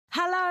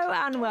Hello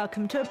and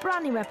welcome to a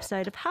brand new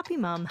episode of Happy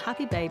Mum,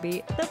 Happy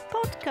Baby, the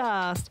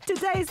podcast.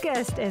 Today's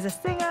guest is a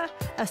singer,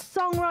 a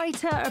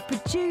songwriter, a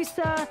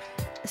producer.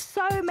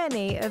 So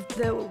many of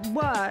the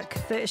work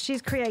that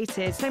she's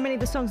created, so many of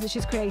the songs that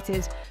she's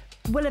created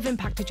will have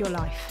impacted your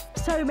life.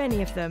 So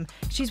many of them.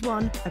 She's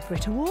won a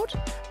Brit Award,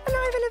 an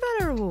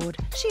Ivor Award.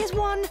 She has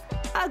won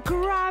a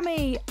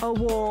Grammy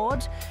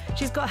Award.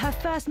 She's got her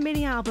first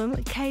mini album,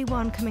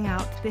 K1, coming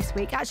out this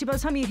week. Actually, by the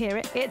time you hear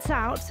it, it's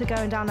out, so go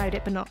and download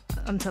it, but not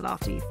until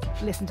after you've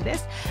listened to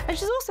this. And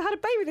she's also had a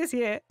baby this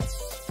year.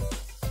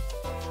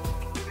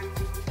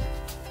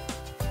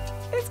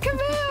 It's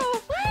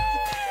Kamille!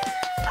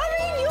 I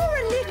mean, you're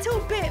a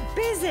little bit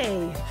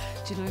busy.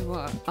 Do you know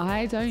what?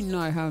 I don't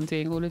know how I'm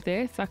doing all of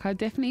this. Like, I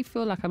definitely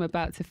feel like I'm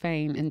about to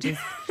faint and just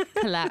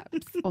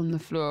collapse on the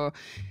floor.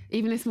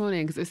 Even this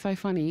morning, because it was so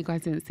funny, you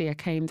guys didn't see, I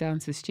came down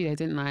to the studio,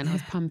 didn't I? And I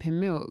was pumping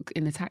milk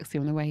in the taxi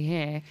on the way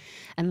here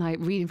and like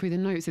reading through the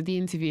notes of the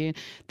interview. And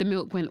the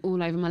milk went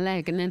all over my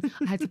leg. And then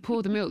I had to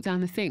pour the milk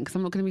down the sink because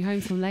I'm not going to be home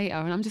till later.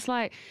 And I'm just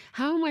like,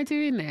 how am I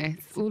doing this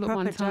all at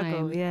one time?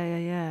 Juggle.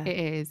 Yeah. It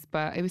is.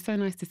 But it was so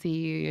nice to see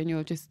you and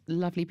your just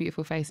lovely,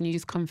 beautiful face. And you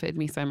just comforted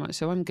me so much.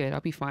 So I'm good.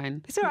 I'll be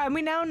fine. It's all right. And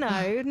we now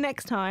know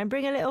next time,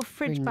 bring a little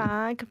fridge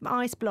bag,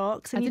 ice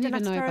blocks, and you don't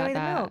have to throw away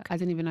the milk. I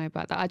didn't even know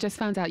about that. I just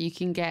found out you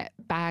can get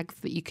bags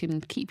that you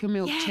can keep your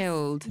milk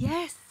chilled.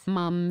 Yes.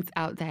 Mums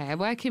out there,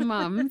 working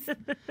mums.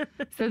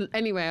 So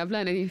anyway, I've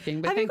learned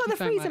anything. But have you got the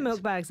so freezer much.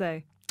 Milk bags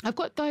though? I've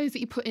got those that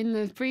you put in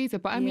the freezer,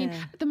 but I mean,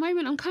 at the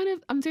moment,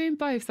 I'm doing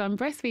both. So I'm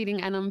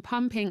breastfeeding and I'm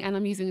pumping and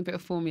I'm using a bit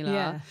of formula.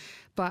 Yeah.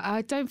 But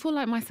I don't feel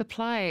like my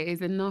supply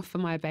is enough for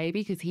my baby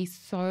because he's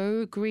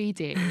so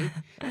greedy.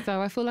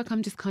 So I feel like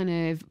I'm just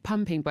kind of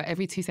pumping, but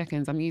every 2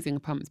 seconds I'm using a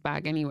pumped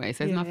bag anyway.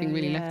 So there's nothing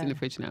really left in the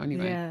fridge now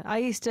anyway. Yeah, I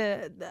used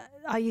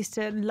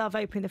to love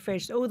opening the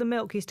fridge. All the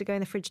milk used to go in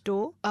the fridge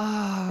door.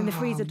 Oh, in the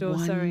freezer door,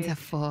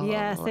 wonderful. sorry.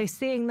 Yeah, so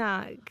seeing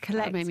that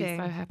collecting. That made me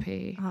so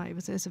happy. Oh, it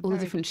was all the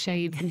different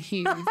shades and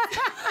hues.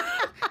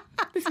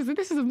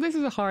 This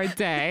is a hard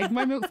day.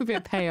 My milk's a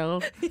bit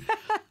pale.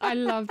 I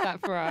love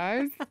that for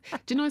us.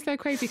 Do you know what's so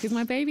crazy? Because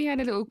my baby had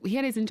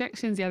his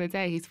injections the other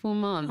day. He's 4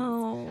 months.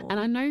 Oh. And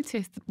I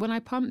noticed when I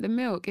pumped the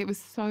milk, it was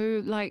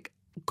so like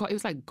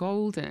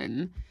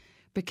golden.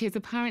 Because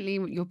apparently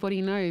your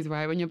body knows,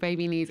 right, when your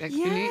baby needs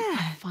extra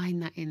nutrients. I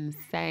find that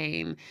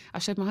insane. I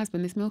showed my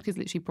husband, this milk is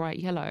literally bright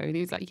yellow. And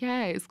he was like,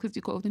 yeah, it's because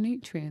you've got all the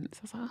nutrients.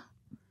 I was like,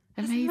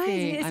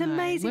 amazing. It's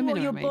amazing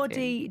what your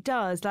body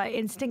does. Like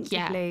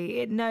instinctively,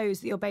 it knows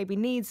that your baby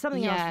needs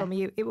something else from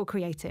you. It will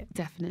create it.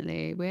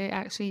 Definitely. We're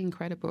actually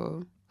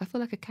incredible. I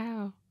feel like a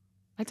cow.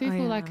 I do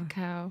feel like a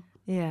cow.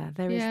 Yeah,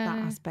 there is that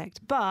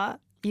aspect. But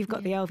you've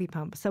got the LV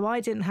pump. So I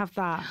didn't have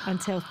that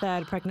until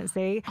third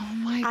pregnancy. Oh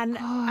my God.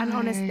 And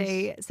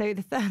honestly, so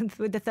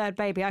with the third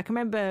baby, I can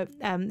remember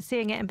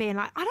seeing it and being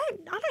like, I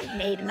don't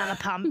need another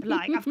pump.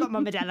 Like, I've got my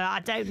Modella, I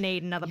don't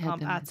need another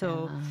pump at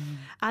all.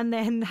 And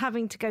then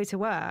having to go to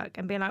work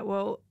and being like,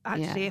 well,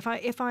 actually,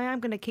 if I am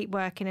going to keep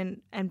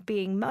working and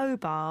being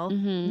mobile,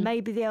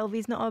 maybe the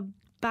LV's not a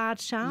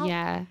bad shout.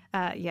 Yeah.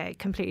 It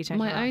completely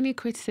changed my only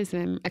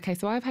criticism, okay,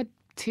 so I've had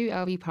 2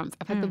 LV pumps.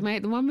 I've had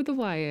the one with the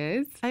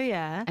wires. Oh,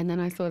 yeah. And then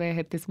I saw they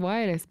had this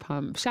wireless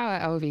pump. Shout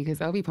out LV because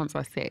LV pumps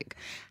are sick.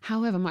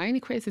 However, my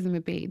only criticism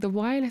would be the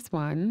wireless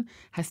one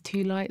has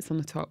 2 lights on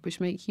the top, which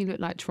make you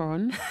look like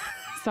Tron.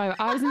 So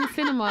I was in the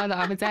cinema the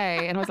other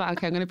day and I was like,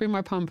 okay, I'm going to bring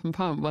my pump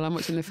while I'm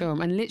watching the film.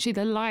 And literally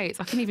the lights,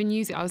 I couldn't even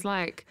use it. I was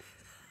like,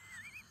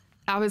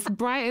 I was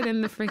brighter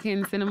than the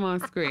freaking cinema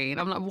screen.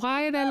 I'm like,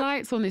 why are there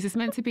lights on this? It's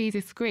meant to be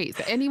discreet.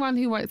 So anyone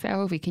who works at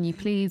LV, can you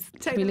please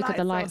look at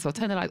the lights or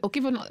turn the lights or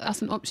give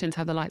us an option to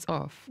have the lights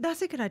off?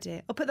 That's a good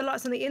idea. Or put the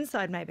lights on the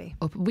inside maybe.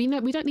 Or we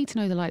don't need to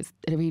know the lights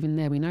are even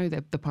there. We know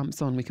that the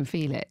pump's on. We can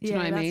feel it. Do you know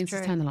what I mean?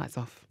 Just turn the lights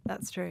off.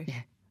 That's true.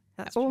 Yeah.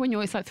 Or when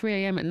it's like 3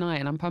 a.m. at night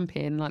and I'm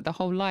pumping, like the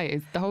whole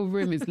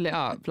room is lit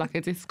up like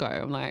a disco.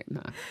 I'm like,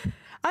 no.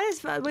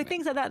 With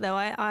things like that though,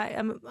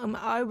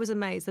 I was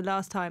amazed the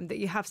last time that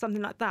you have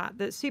something like that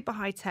that's super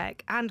high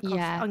tech and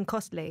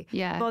uncostly.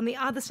 Yeah. But on the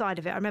other side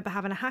of it, I remember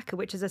having a hacker,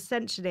 which is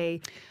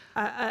essentially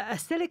a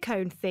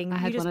silicone thing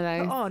you just put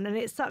on and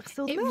it sucks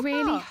all the milk out. It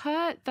really up.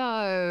 Hurt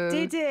though.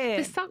 Did it?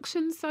 The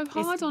suction's so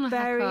hard on a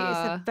hacker.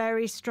 It's a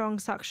very strong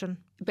suction.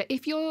 But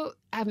if you're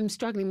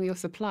struggling with your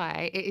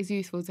supply, it is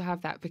useful to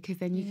have that because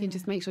then you can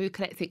just make sure you're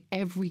collecting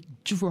every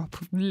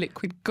drop of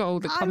liquid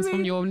gold that comes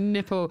from your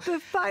nipple. The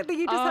fact that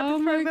you just had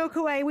to throw milk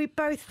away, we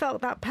both felt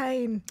that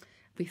pain.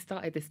 We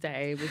started this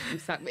day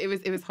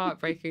it was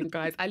heartbreaking,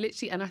 guys. I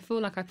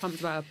feel like I pumped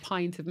about a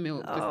pint of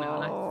milk just now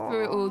and I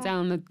threw it all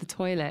down the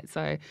toilet.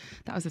 So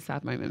that was a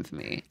sad moment for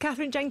me.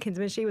 Catherine Jenkins,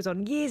 when she was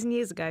on years and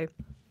years ago,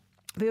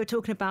 we were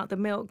talking about the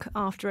milk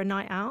after a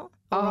night out.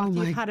 Or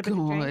after you've had a bit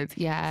of drink.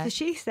 Yeah. So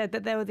she said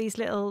that there were these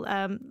little,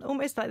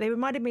 almost like they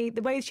reminded me,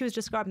 the way she was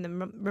describing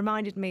them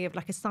reminded me of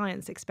like a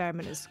science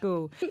experiment at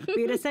school.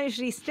 You'd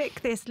essentially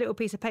stick this little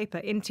piece of paper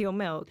into your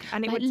milk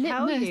and it would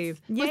tell you.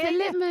 Was it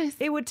litmus?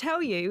 It would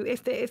tell you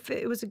if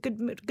it was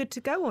good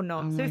to go or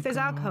not. So if there's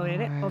alcohol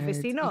in it,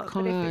 obviously not.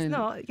 But if it's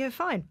not, you're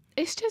fine.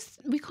 It's just,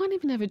 we can't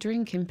even have a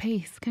drink in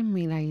peace, can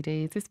we,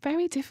 ladies? It's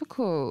very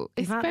difficult.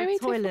 It's very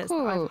toilets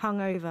difficult. That I've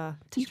hung over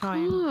to you try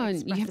can't.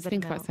 and You have express to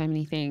think about so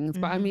many things.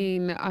 But I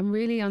mean, I'm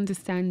really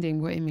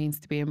understanding what it means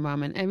to be a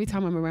mum. And every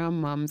time I'm around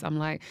mums, I'm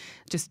like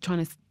just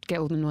trying to get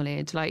all the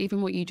knowledge. Like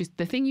even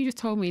the thing you just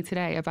told me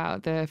today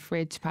about the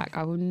fridge pack,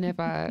 I will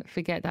never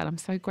forget that. I'm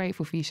so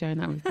grateful for you sharing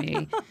that with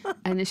me.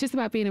 And it's just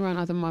about being around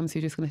other mums who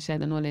are just going to share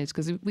the knowledge,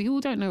 because we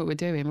all don't know what we're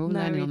doing. We're all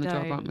learning on the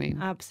job, aren't we?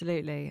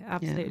 Absolutely.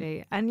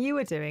 Yeah. And you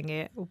were doing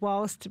it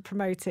whilst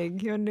promoting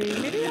your new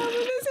video.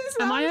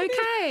 Am I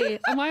okay?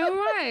 Am I all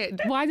right?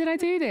 Why did I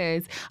do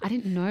this? I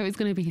didn't know it was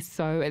going to be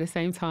so at the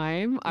same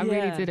time. I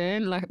really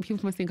didn't. Like,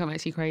 people must think I'm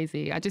actually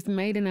crazy. I just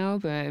made an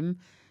album.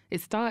 It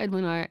started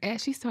when I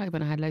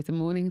had loads of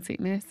morning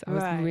sickness. I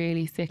was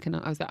really sick and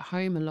I was at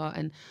home a lot.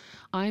 And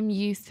I'm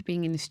used to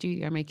being in the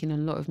studio making a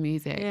lot of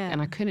music,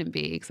 and I couldn't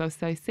be because I was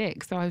so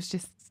sick. So I was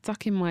just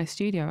stuck in my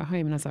studio at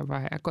home, and I was like,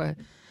 right,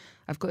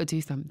 I've got to do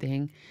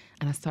something.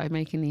 And I started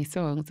making these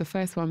songs. The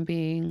first one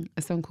being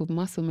a song called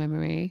Muscle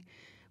Memory,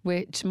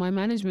 which my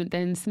management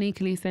then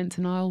sneakily sent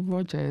to Nile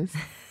Rodgers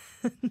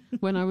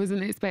when I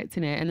wasn't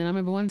expecting it. And then I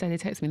remember one day they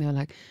texted me and they were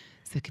like,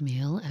 so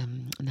Kamille,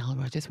 Nile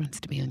Rodgers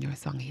wants to be on your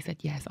song. He said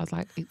yes. I was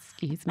like,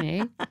 excuse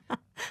me. I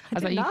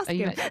was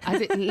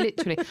like,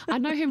 literally. I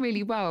know him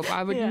really well, but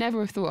I would never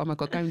have thought, oh my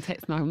God, go and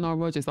text Nile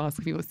Rodgers, ask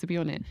if he wants to be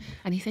on it.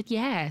 And he said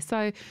yeah.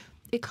 So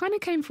it kind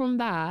of came from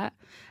that.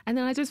 And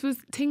then I just was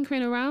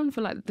tinkering around for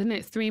like the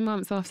next 3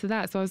 months after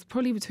that. So I was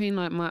probably between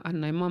like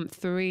month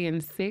 3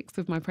 and 6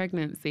 of my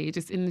pregnancy,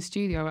 just in the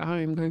studio at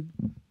home going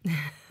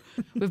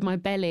with my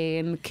belly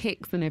and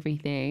kicks and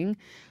everything.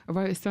 I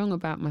wrote a song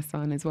about my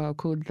son as well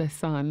called The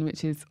Sun,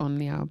 which is on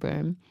the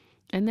album.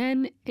 And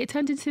then it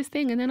turned into this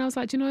thing. And then I was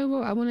like, do you know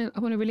what? I want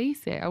to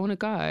release it. I want to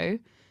go.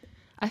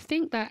 I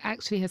think that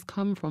actually has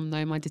come from,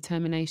 though, my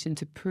determination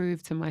to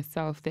prove to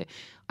myself that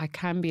I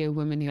can be a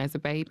woman who has a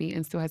baby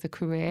and still has a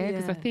career.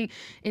 Because I think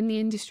in the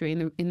industry,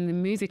 in the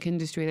music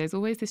industry, there's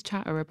always this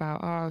chatter about,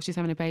 oh, she's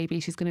having a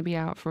baby, she's going to be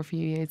out for a few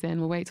years, then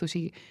we'll wait till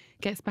she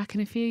gets back in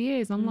a few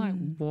years. I'm like,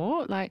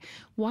 what? Like,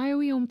 why are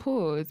we on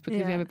pause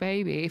because we have a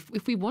baby?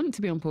 If we want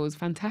to be on pause,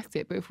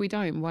 fantastic. But if we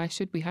don't, why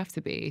should we have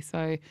to be?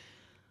 So,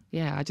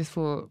 yeah, I just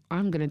thought,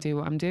 I'm going to do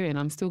what I'm doing.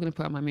 I'm still going to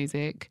put out my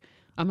music.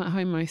 I'm at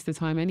home most of the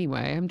time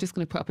anyway. I'm just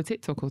going to put up a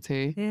TikTok or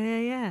two.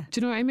 Yeah.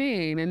 Do you know what I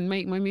mean? And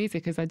make my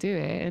music as I do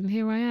it. And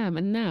here I am.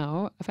 And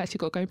now I've actually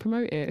got to go and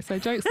promote it. So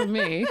joke's on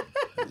me,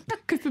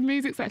 because the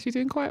music's actually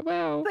doing quite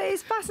well. But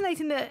it's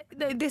fascinating that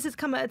this has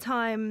come at a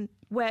time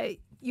where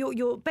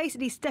you're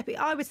basically stepping,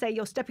 I would say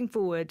you're stepping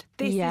forward.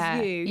 This is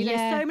you. You know,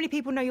 so many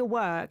people know your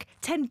work.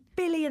 10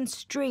 billion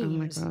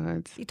streams. Oh my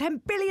God.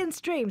 10 billion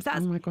streams. That's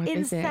insane.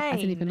 Is it? I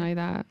didn't even know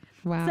that.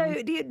 Wow.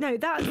 So,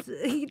 that's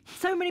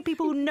so many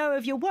people know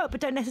of your work,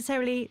 but don't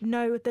necessarily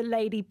know the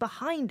lady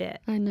behind it.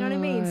 I know. You know what I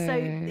mean? So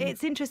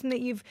it's interesting that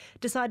you've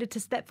decided to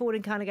step forward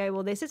and kind of go,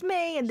 well, this is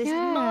me and this is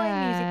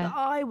my music that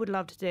I would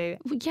love to do.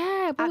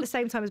 Yeah. At the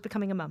same time as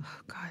becoming a mum.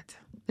 Oh, God.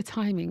 The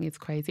timing is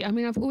crazy. I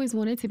mean, I've always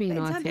wanted to be an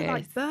artist. In terms of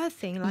like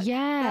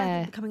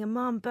birthing, becoming a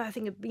mum,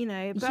 birthing,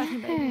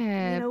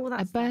 birthing, all that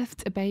I stuff.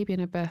 birthed a baby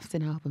and I birthed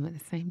an album at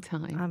the same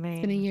time. I mean,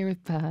 it's been a year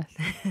of birth.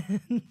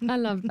 I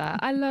love that.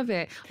 I love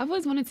it. I've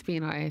always wanted to be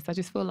an artist. I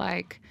just feel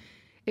like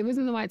it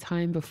wasn't the right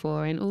time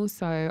before. And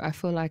also, I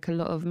feel like a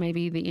lot of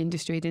maybe the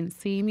industry didn't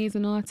see me as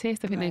an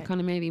artist. I think they kind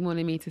of maybe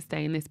wanted me to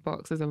stay in this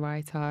box as a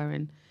writer.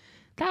 And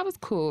that was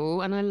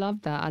cool. And I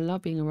love that. I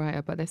love being a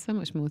writer, but there's so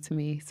much more to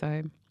me.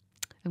 So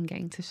I'm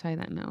getting to show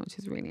that now, which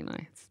is really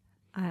nice.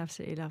 I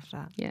absolutely love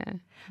that. Yeah,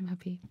 I'm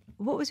happy.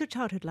 What was your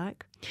childhood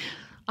like?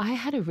 I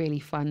had a really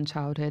fun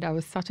childhood. I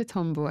was such a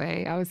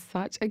tomboy. I was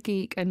such a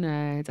geek, a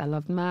nerd. I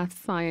loved maths,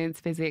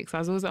 science, physics. I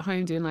was always at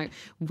home doing like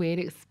weird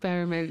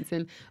experiments.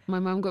 And my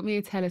mum got me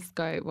a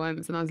telescope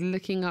once and I was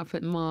looking up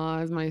at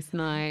Mars most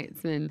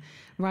nights and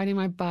riding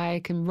my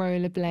bike and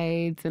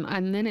rollerblades.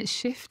 And then it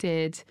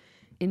shifted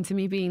into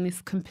me being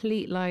this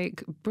complete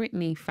like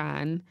Britney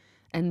fan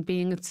and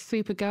being a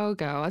super girl.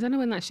 I don't know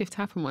when that shift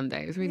happened one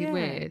day. It was really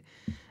weird.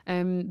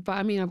 But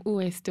I mean, I've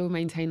always still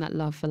maintained that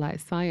love for like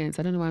science.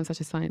 I don't know why I'm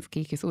such a science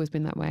geek. It's always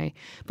been that way.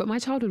 But my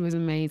childhood was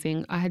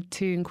amazing. I had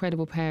 2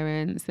 incredible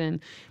parents, and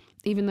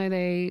even though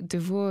they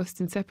divorced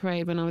and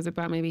separated when I was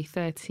about maybe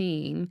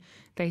 13,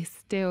 they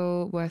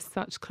still were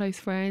such close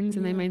friends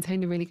and they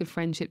maintained a really good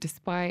friendship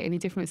despite any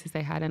differences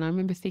they had. And I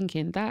remember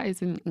thinking, that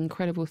is an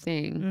incredible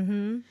thing.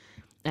 Mm-hmm.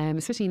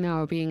 Especially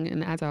now being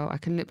an adult, I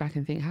can look back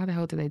and think, how the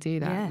hell do they do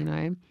that, you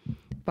know?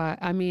 But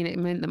I mean, it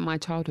meant that my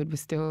childhood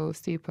was still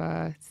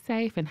super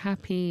safe and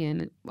happy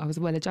and I was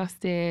well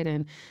adjusted.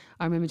 And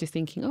I remember just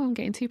thinking, oh, I'm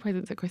getting 2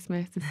 presents at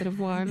Christmas instead of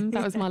 1.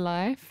 That was my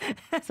life.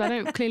 So I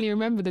don't clearly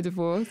remember the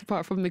divorce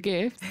apart from the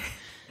gifts.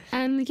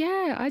 And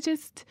yeah,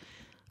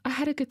 I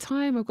had a good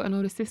time. I've got an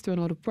older sister and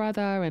older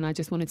brother and I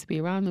just wanted to be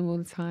around them all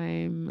the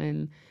time.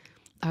 And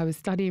I was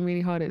studying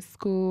really hard at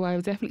school. I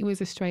definitely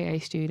was a straight A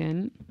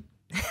student.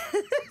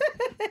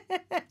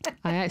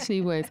 I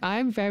actually was.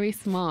 I'm very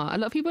smart. A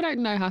lot of people don't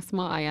know how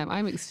smart I am.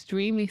 I'm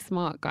extremely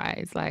smart,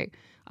 guys. Like,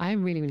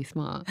 I'm really, really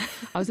smart.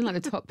 I was in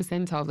like the top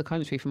percentile of the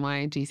country for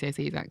my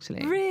GCSEs,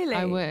 actually. Really?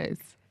 I was.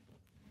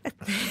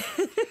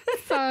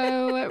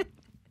 So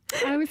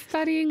I was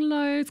studying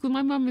loads because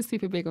my mum was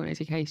super big on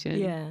education.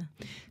 Yeah.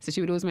 So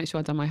she would always make sure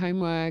I'd done my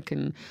homework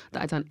and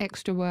that I'd done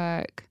extra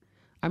work.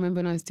 I remember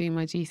when I was doing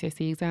my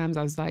GCSE exams,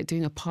 I was like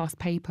doing a past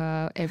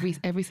paper every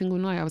single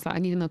night. I was like, I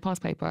need another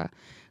past paper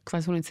because I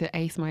just wanted to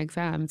ace my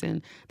exams.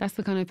 And that's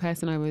the kind of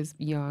person I was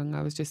young.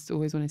 I was just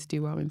always wanted to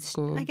do well in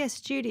school. I guess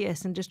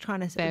studious and just trying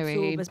to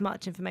absorb as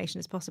much information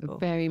as possible.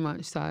 Very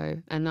much so.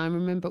 And I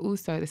remember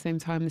also at the same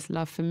time this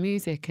love for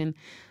music, and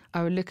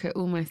I would look at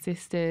all my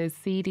sisters'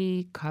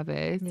 CD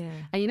covers. Yeah.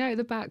 And you know at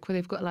the back where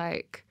they've got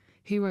like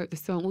who wrote the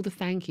song, all the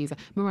thank yous. Like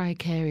Mariah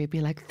Carey would be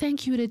like,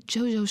 thank you to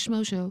Jojo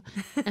Schmojo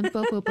and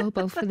Bobo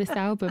Bobo for this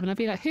album. And I'd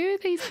be like, who are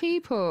these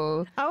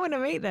people? I want to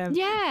meet them.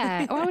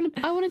 Yeah. Or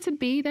I wanted to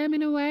be them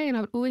in a way. And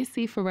I would always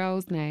see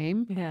Pharrell's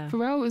name. Yeah.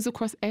 Pharrell was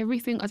across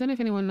everything. I don't know if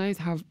anyone knows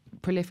how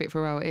prolific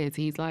Pharrell is.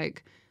 He's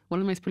like one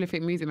of the most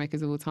prolific music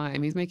makers of all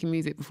time. He's making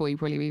music before he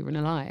probably even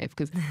alive,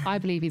 because I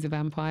believe he's a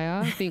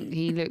vampire. I think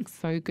he looks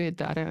so good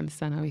that I don't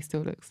understand how he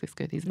still looks this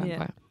good. He's a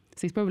vampire. Yeah.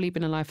 So he's probably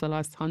been alive for the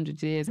last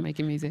 100 years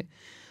making music.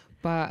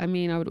 But I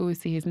mean, I would always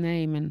see his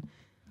name and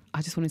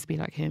I just wanted to be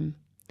like him.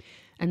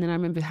 And then I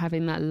remember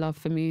having that love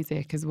for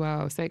music as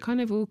well. So it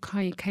kind of all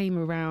came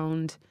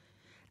around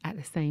at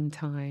the same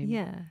time.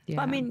 Yeah. But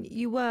I mean,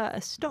 you were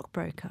a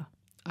stockbroker.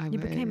 You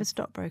became a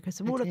stockbroker.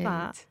 So all of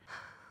that.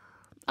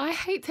 I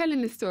hate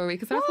telling this story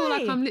because I feel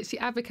like I'm literally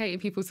advocating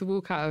people to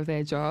walk out of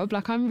their job.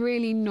 Like, I'm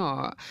really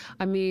not.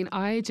 I mean,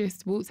 I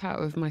just walked out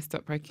of my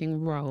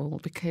stockbroking role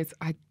because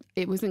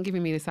it wasn't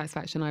giving me the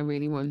satisfaction I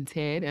really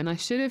wanted. And I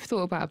should have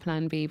thought about a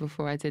plan B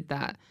before I did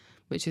that,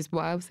 which is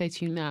what I'll say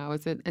to you now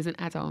as an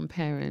adult and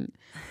parent.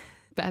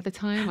 But at the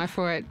time, I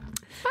thought,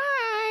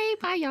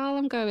 bye y'all,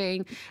 I'm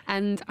going.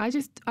 And I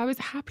was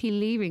happy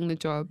leaving the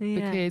job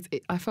because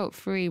I felt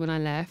free when I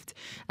left.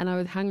 And I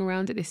would hang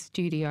around at this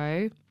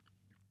studio.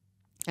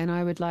 And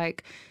I would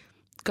like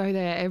go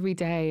there every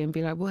day and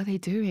be like, what are they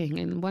doing?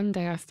 And one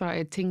day I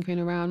started tinkering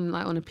around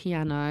like on a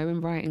piano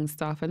and writing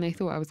stuff, and they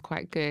thought I was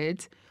quite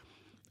good.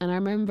 And I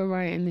remember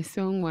writing this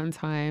song one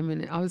time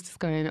and I was just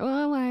going,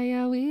 oh, why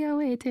are we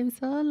waiting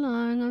so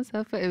long?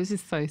 It was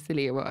just so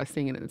silly what I was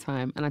singing at the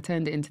time. And I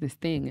turned it into this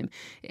thing, and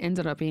it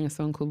ended up being a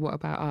song called What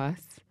About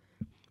Us?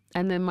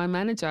 And then my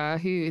manager,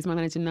 who is my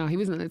manager now, he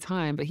wasn't at the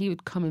time, but he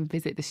would come and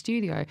visit the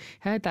studio,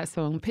 heard that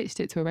song, pitched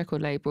it to a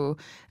record label,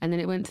 and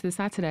then it went to the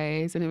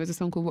Saturdays, and it was a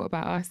song called What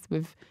About Us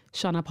with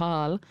Shana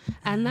Paul,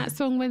 and that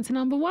song went to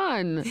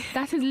 #1.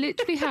 That is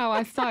literally how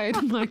I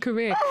started my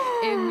career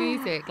in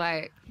music,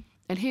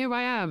 and here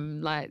I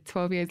am,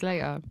 12 years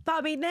later. But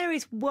I mean, there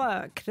is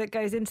work that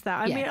goes into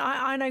that. I mean,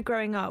 I know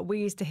growing up,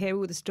 we used to hear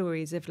all the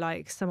stories of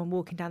someone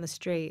walking down the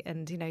street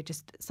and,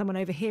 just someone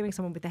overhearing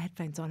someone with their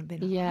headphones on and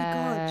being like, oh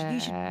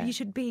my God, you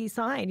should be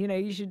signed,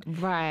 you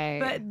should. Right.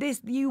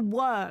 But you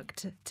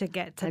worked to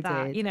get to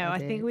that. I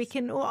think we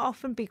can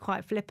often be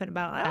quite flippant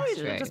about,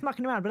 you're just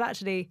mucking around, but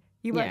actually,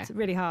 you worked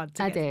really hard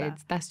to get to that.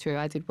 That's true.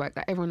 I did work.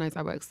 Everyone knows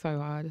I work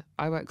so hard.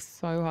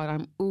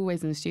 I'm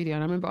always in the studio.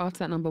 And I remember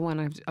after that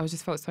 #1, I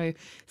just felt so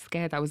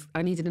scared.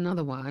 I needed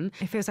another one.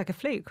 It feels like a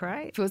fluke,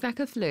 right? It feels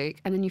like a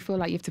fluke. And then you feel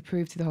like you have to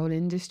prove to the whole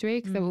industry.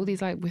 Because there were all these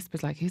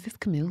whispers who's this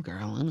Kamille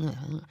girl?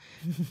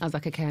 I was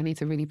like, okay, I need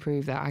to really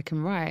prove that I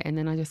can write. And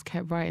then I just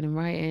kept writing and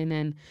writing.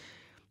 And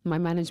my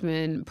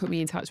management put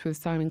me in touch with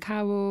Simon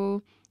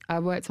Cowell. I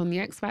worked on The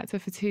X Factor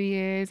for 2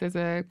 years as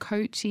a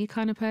coachy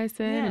kind of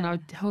person, and I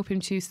would help him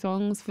choose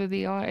songs for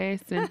the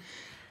artists.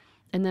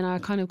 And then I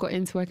kind of got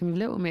into working with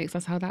Little Mix.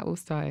 That's how that all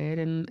started.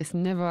 And it's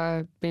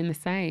never been the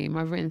same.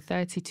 I've written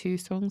 32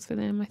 songs for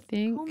them, I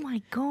think. Oh,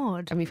 my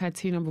God. And we've had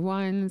 2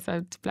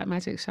 #1s. Black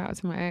Magic, shout out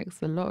to my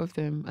ex. A lot of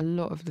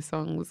the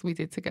songs we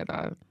did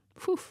together.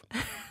 Whew.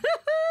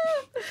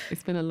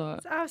 It's been a lot.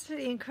 It's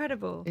absolutely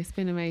incredible. It's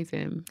been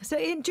amazing. So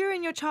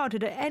during your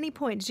childhood, at any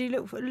point, did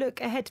you look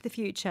ahead to the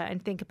future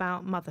and think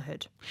about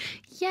motherhood?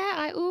 Yeah,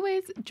 I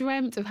always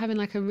dreamt of having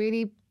a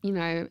really,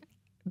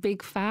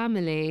 big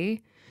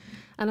family.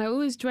 And I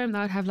always dreamt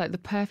that I'd have the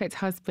perfect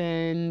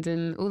husband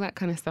and all that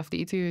kind of stuff that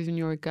you do when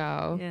you're a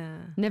girl. Yeah.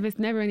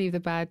 Never any of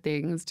the bad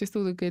things, just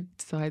all the good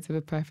sides of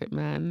a perfect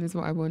man is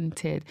what I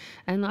wanted.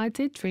 And I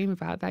did dream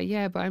about that,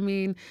 yeah. But I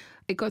mean,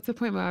 it got to the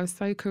point where I was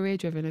so career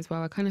driven as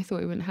well. I kind of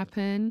thought it wouldn't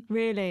happen.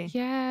 Really?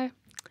 Yeah.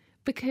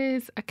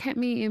 Because I kept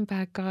meeting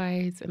bad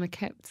guys and I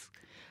kept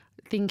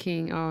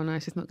thinking, oh no,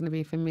 it's just not going to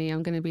be for me.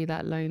 I'm going to be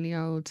that lonely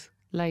old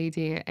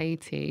lady at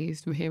 80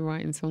 who's here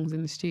writing songs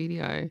in the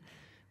studio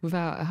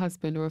without a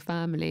husband or a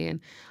family. And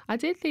I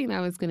did think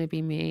that was going to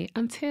be me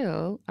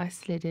until I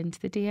slid into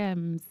the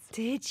DMs.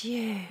 Did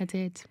you? I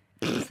did.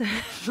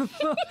 What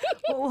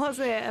was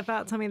it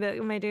about Tommy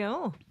that made you go,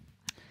 oh?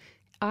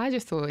 I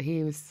just thought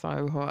he was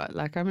so hot.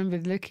 I remember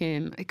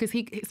looking, because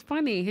it's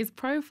funny, his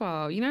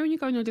profile, when you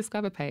go on your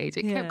Discover page,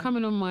 it kept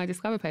coming on my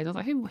Discover page. I was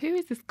like, who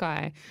is this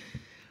guy?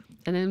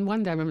 And then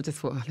one day I remember just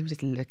thought, let me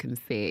just look and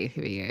see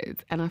who he is.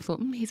 And I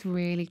thought, he's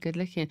really good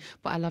looking.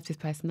 But I loved his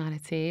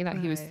personality. Like,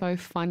 he was so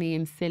funny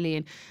and silly.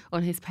 And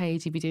on his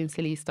page, he'd be doing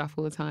silly stuff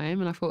all the time.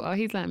 And I thought, oh,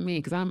 he's like me,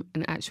 because I'm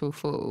an actual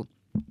fool.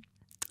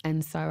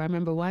 And so I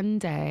remember one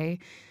day,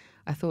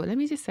 I thought, let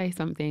me just say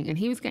something. And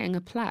he was getting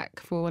a plaque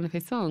for one of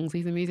his songs.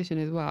 He's a musician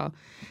as well.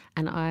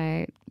 And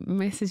I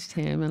messaged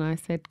him and I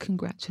said,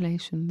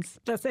 congratulations.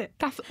 That's it.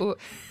 That's all.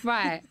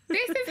 Right.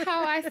 This is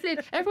how I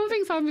slid. Everyone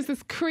thinks I was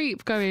this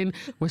creep going,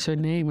 what's your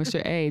name? What's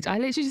your age? I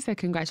literally just said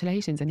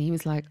congratulations. And he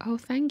was like, oh,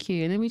 thank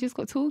you. And then we just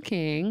got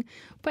talking.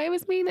 But it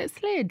was me that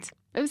slid.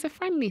 It was a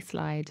friendly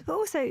slide. But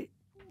also,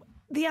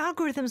 the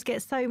algorithms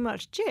get so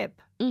much jip.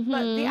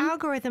 But the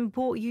algorithm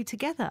brought you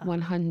together.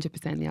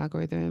 100% the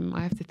algorithm.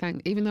 I have to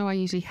thank, even though I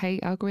usually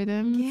hate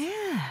algorithms.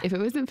 Yeah. If it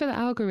wasn't for the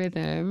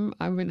algorithm,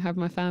 I wouldn't have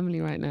my family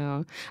right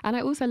now. And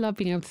I also love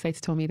being able to say to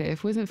Tommy that if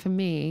it wasn't for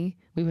me,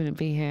 we wouldn't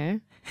be here.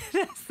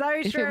 That's so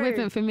if true. If it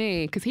wasn't for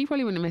me, because he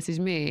probably wouldn't have messaged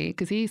me,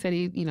 because he said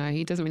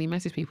he doesn't really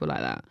message people like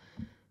that.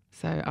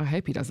 So I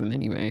hope he doesn't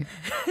anyway.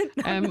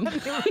 But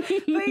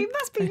you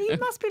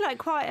must be like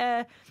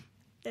quite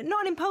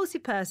not an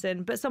impulsive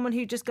person, but someone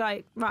who just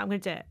right, I'm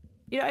going to do it.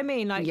 You know what I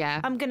mean? Like, yeah.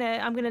 I'm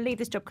gonna leave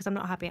this job because I'm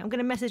not happy. I'm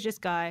gonna message this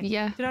guy.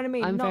 Yeah. Do you know what I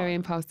mean? I'm very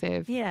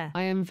impulsive. Yeah.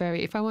 I am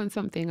very, if I want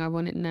something, I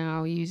want it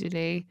now,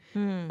 usually.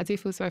 I do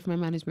feel sorry for my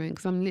management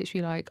because I'm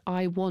literally like,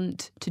 I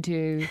want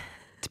to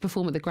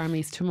perform at the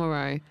Grammys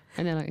tomorrow.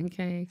 And they're like,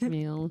 okay,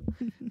 Kamille.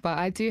 But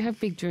I do have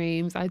big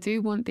dreams. I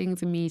do want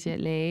things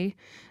immediately.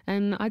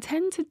 And I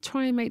tend to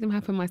try and make them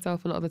happen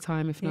myself a lot of the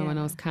time if no one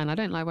else can. I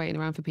don't like waiting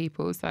around for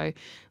people. So,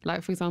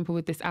 like, for example,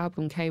 with this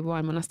album,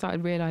 K1, when I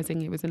started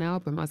realising it was an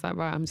album, I was like,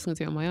 right, I'm just going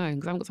to do it on my own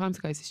because I haven't got time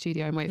to go to the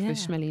studio and wait for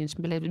Shmelly and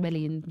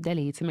Shmelly and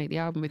Deli to make the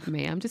album with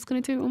me. I'm just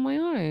going to do it on my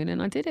own.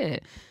 And I did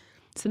it.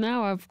 So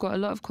now I've got a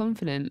lot of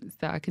confidence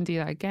that I can do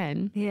that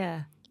again.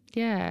 Yeah.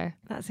 Yeah.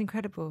 That's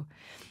incredible.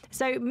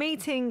 So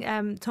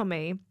meeting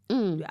Tommy,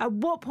 at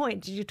what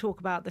point did you talk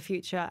about the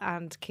future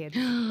and kids?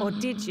 Or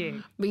did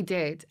you? We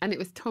did. And it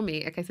was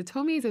Tommy. Okay, so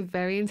Tommy is a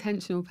very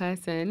intentional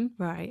person.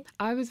 Right.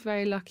 I was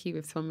very lucky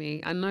with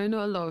Tommy. I know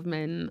not a lot of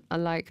men are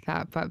like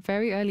that, but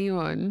very early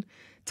on,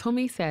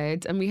 Tommy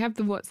said, and we have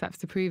the WhatsApps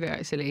to prove it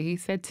actually, he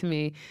said to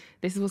me,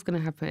 this is what's going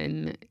to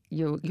happen.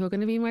 You're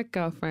going to be my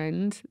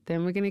girlfriend,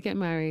 then we're going to get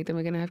married, then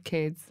we're going to have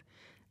kids.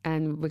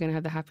 And we're going to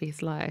have the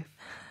happiest life.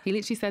 He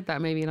literally said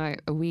that maybe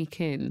like a week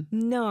in.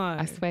 No.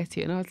 I swear to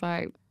you. And I was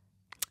like,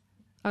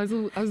 I was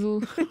all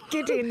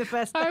giddy in the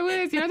first I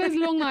was. You know those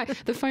long,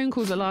 like, the phone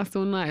calls that last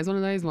all night. It's one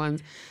of those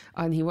ones.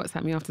 And he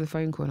WhatsApped me after the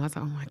phone call. And I was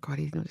like, oh my God,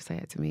 he's not just say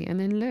it to me. And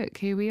then look,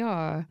 here we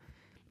are.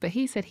 But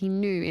he said he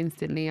knew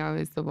instantly I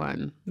was the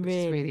one. Which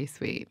is really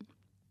sweet.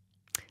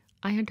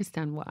 I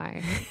understand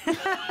why.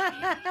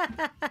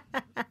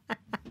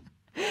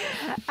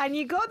 And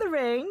you got the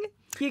ring.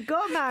 You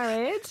got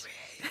married.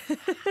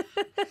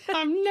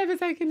 I'm never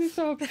taking this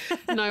off.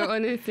 No,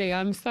 honestly,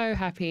 I'm so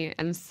happy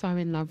and so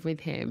in love with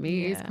him.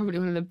 He is probably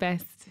one of the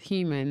best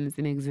humans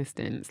in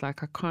existence.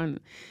 Like, I can't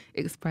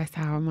express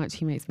how much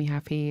he makes me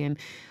happy. And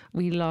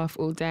we laugh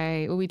all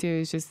day. All we do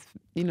is just,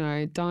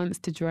 dance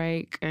to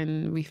Drake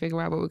and we figure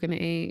out what we're going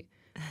to eat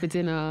for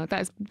dinner.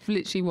 That's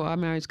literally what our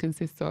marriage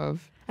consists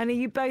of. And are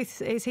you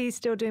both, is he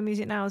still doing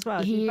music now as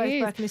well? He you both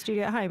is. work in the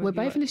studio at home? We're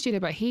both in the studio,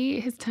 but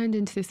he has turned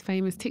into this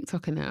famous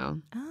TikToker now.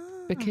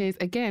 Because,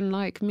 again,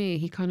 like me,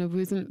 he kind of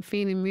wasn't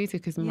feeling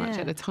music as much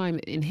at the time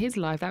in his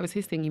life. That was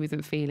his thing he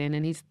wasn't feeling.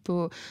 And he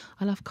thought,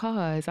 I love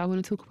cars. I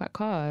want to talk about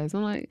cars.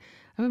 I'm like,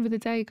 I remember the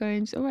day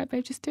going, all right,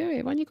 babe, just do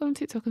it. Why don't you go on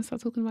TikTok and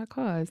start talking about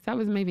cars? That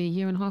was maybe a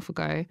year and a half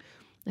ago.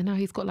 And now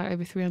he's got like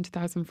over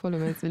 300,000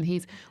 followers.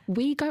 And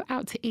we go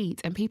out to eat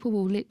and people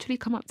will literally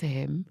come up to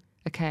him,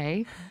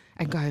 okay,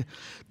 and go,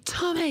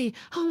 Tommy,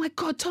 oh my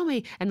God,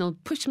 Tommy. And they'll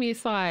push me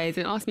aside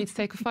and ask me to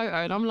take a photo.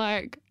 And I'm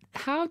like,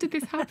 how did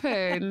this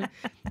happen?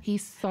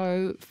 He's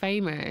so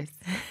famous.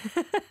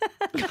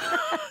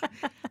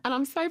 And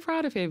I'm so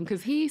proud of him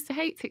because he used to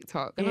hate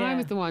TikTok. And I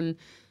was the one,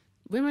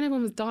 when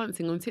everyone was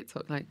dancing on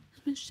TikTok, like,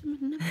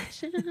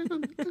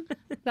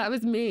 that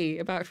was me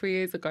about 3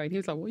 years ago. And he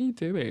was like, what are you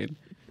doing?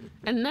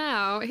 And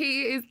now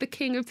he is the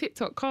king of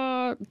TikTok,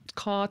 car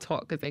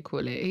talk, as they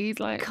call it. He's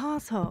like... Car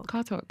talk?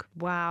 Car talk.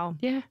 Wow.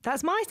 Yeah.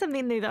 That's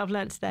something new that I've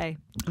learnt today.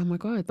 Oh my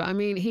God. But I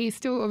mean, he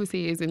still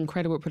obviously is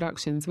incredible at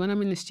productions. When I'm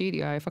in the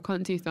studio, if I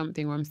can't do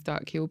something or I'm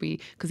stuck, he'll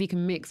be... Because he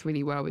can mix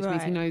really well, which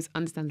means he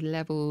understands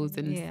levels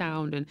and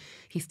sound, and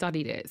he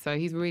studied it. So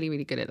he's really,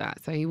 really good at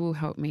that. So he will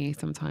help me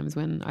sometimes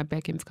when I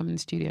beg him to come in the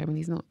studio when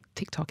he's not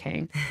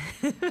TikToking.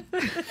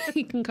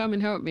 He can come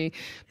and help me.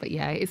 But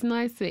yeah, it's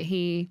nice that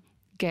he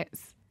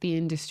gets the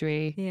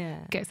industry,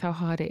 gets how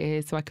hard it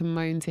is, so I can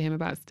moan to him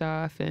about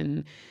stuff,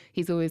 and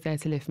he's always there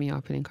to lift me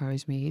up and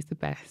encourage me. He's the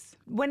best.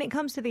 When it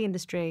comes to the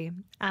industry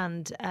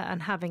and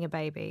having a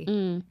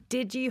baby,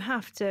 did you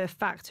have to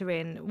factor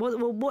in?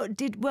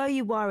 Were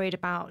you worried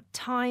about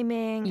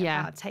timing?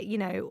 Yeah,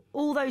 about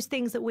all those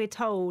things that we're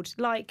told,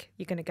 like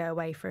you're going to go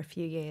away for a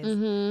few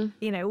years.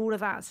 All of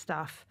that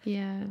stuff.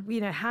 Yeah.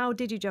 How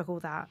did you juggle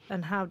that,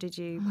 and how did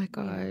you? Oh my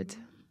God.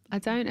 I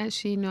don't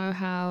actually know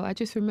how. I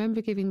just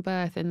remember giving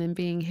birth and then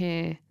being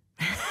here.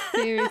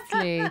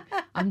 Seriously,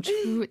 I'm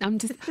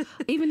just,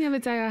 even the other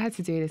day I had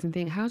to do this and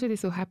think, how did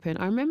this all happen?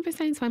 I remember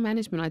saying to my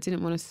management I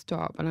didn't want to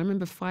stop, and I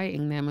remember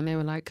fighting them, and they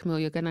were like,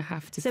 Kamille, you're going to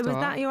have to stop. So was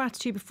that your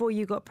attitude before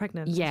you got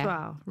pregnant as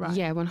well? Right.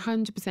 Yeah,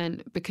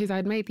 100%, because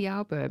I'd made the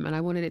album and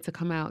I wanted it to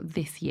come out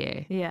this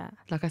year. Yeah.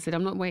 Like I said,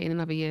 I'm not waiting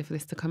another year for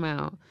this to come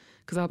out,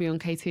 because I'll be on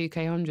K2,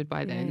 K100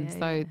 by then.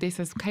 This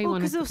is K1 has to come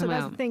out. Because also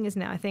that's the thing,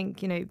 isn't it? I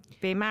think, you know,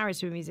 being married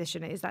to a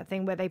musician is that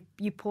thing where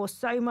you pour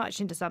so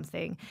much into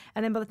something,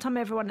 and then by the time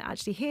everyone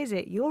actually hears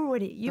it, you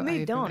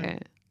moved on.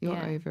 You're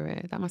over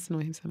it. That must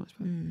annoy him so much.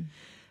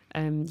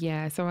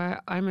 So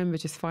I remember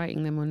just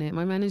fighting them on it.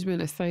 My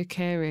management are so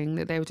caring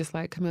that they were just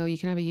like, Kamille, you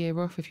can have a year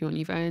off if you want.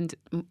 You've earned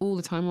all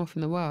the time off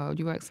in the world.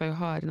 You work so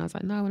hard. And I was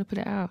like, no, I want to put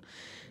it out.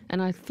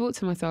 And I thought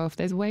to myself,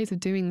 there's ways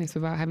of doing this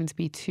without having to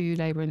be too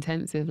labour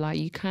intensive. Like,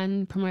 you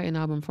can promote an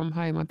album from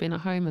home. I've been at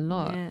home a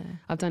lot. Yeah.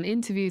 I've done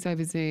interviews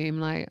over Zoom.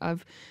 Like,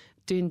 I've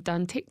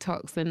done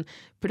TikToks, and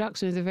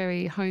production is a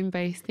very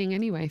home-based thing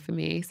anyway for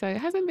me. So it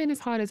hasn't been as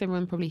hard as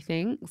everyone probably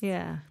thinks.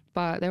 Yeah.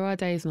 But there are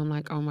days when I'm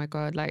like, oh my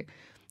God, like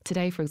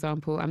today, for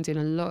example, I'm doing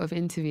a lot of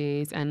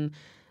interviews and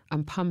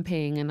I'm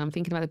pumping and I'm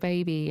thinking about the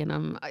baby,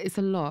 and it's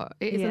a lot.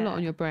 It is a lot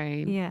on your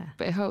brain. Yeah.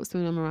 But it helps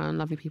when I'm around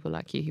lovely people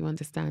like you who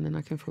understand, and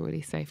I can feel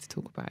really safe to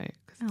talk about it.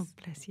 Oh,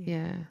 bless you.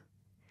 Yeah.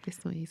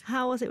 It's not easy.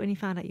 How was it when you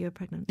found out you were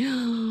pregnant?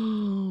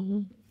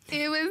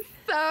 It was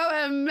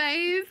so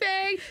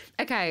amazing.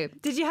 Okay.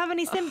 Did you have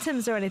any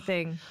symptoms or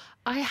anything?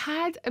 I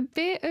had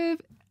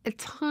a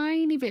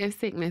tiny bit of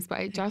sickness,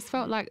 but it just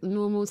felt like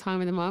normal time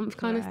of the month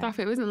kind of stuff.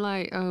 It wasn't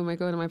like, oh my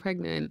God, am I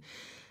pregnant?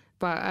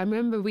 But I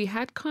remember we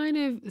had kind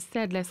of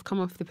said, let's come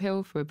off the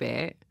pill for a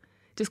bit,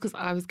 just because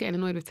I was getting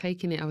annoyed with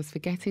taking it. I was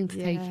forgetting to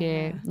take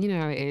it. You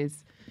know how it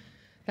is.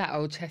 That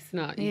old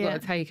chestnut you've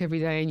got to take every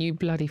day, and you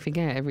bloody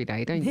forget every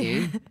day, don't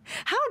you?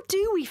 How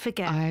do we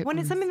forget when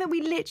it's something that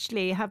we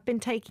literally have been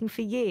taking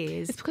for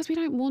years? It's because we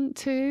don't want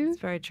to. It's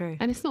very true.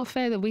 And it's not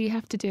fair that we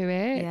have to do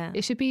it. Yeah.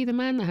 It should be the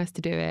man that has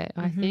to do it,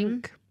 I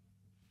think.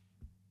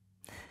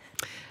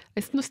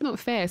 It's just not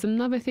fair. It's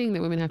another thing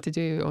that women have to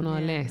do on our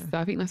list. So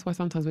I think that's why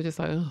sometimes we're just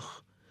like, ugh.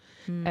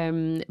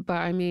 But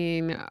I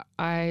mean,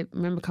 I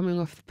remember coming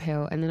off the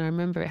pill, and then I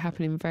remember it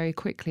happening very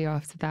quickly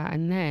after that.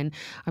 And then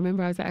I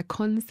remember I was at a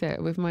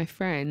concert with my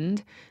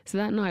friend. So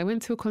that night I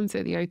went to a concert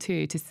at the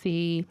O2 to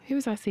see, who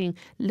was I seeing?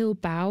 Lil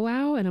Bow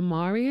Wow and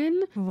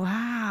Amarian.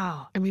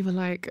 Wow. And we were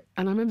like,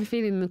 and I remember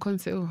feeling in the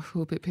concert, oh, I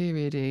feel a bit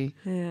periody.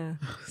 Yeah.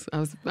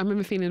 I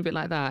remember feeling a bit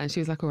like that. And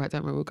she was like, all right,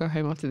 don't worry, we'll go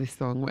home after this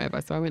song,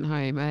 whatever. So I went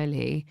home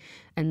early.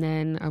 And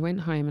then I went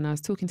home and I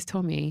was talking to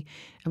Tommy,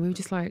 and we were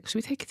just like, should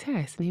we take a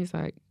test? And he was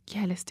like,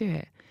 yeah, let's do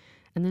it.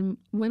 And then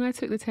when I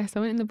took the test, I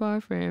went in the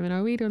bathroom and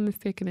I weed on the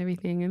stick and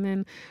everything. And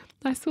then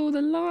I saw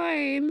the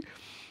line,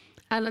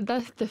 and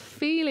the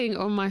feeling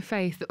on my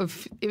face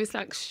it was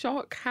like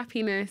shock,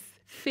 happiness,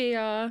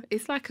 fear.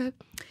 It's like a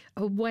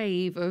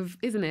wave of,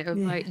 isn't it? Of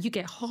like, you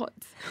get hot.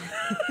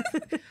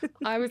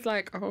 I was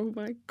like, oh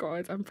my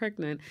God, I'm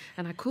pregnant.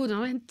 And I called and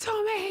I went,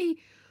 Tommy.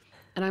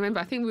 And I remember,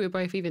 I think we were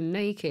both even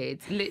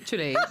naked,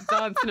 literally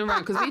dancing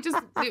around, because we just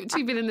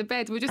literally been in the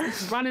bed. We were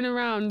just running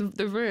around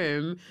the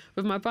room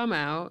with my bum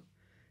out,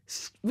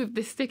 with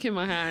the stick in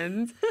my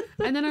hand.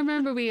 And then I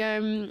remember we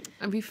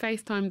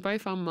FaceTimed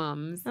both our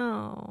mums.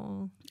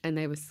 Oh. And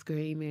they were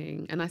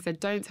screaming. And I said,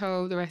 don't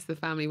tell the rest of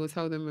the family. We'll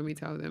tell them when we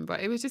tell them.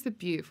 But it was just a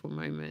beautiful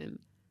moment.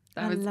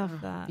 I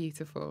love that.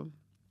 Beautiful.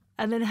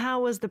 And then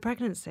how was the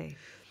pregnancy?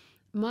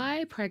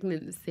 My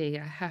pregnancy,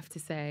 I have to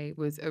say,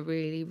 was a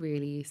really,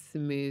 really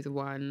smooth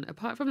one.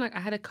 Apart from, like, I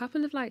had a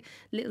couple of, like,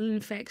 little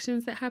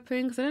infections that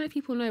happened. Because I don't know if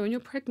people know, when you're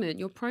pregnant,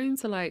 you're prone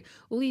to, like,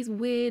 all these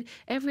weird...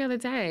 Every other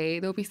day,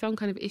 there'll be some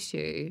kind of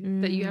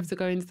issue that you have to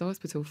go into the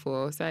hospital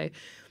for. So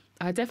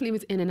I definitely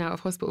was in and out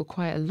of hospital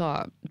quite a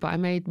lot. But I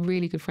made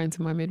really good friends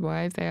with my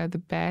midwives. They are the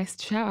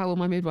best. Shout out all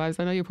my midwives.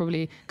 I know you're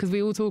probably... Because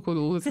we all talk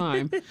all the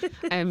time.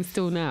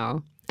 Still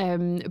now.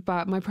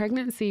 But my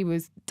pregnancy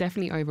was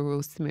definitely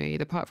overall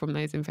smooth, apart from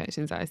those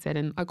infections that I said,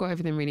 and I got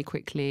over them really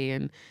quickly.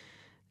 And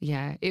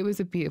yeah, it was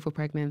a beautiful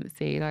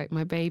pregnancy. Like,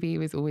 my baby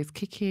was always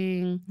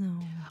kicking.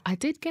 Oh. I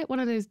did get one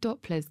of those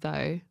Dopplers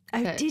though.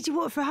 Oh, did you?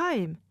 What, for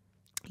home?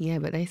 Yeah,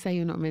 but they say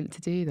you're not meant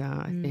to do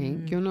that, I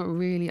think. You're not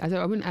really... I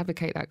wouldn't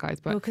advocate that,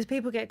 guys. But well, because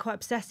people get quite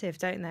obsessive,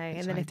 don't they?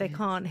 And then if they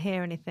can't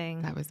hear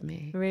anything... That was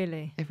me.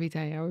 Really? Every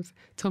day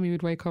Tommy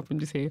would wake up and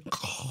just hear...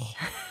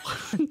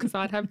 Because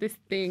I'd have this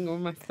thing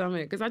on my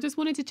stomach. Because I just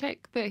wanted to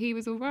check that he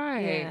was all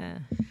right. Yeah.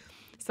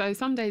 So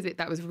some days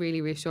that was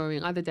really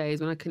reassuring. Other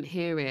days when I couldn't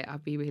hear it,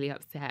 I'd be really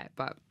upset.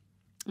 But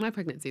my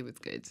pregnancy was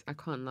good. I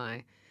can't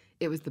lie.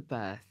 It was the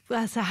birth.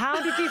 Well, so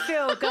how did you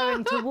feel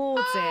going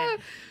towards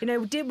it? You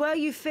know, were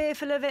you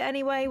fearful of it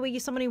anyway? Were you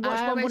someone who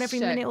watched one every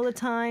minute all the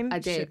time? I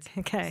did. Shook.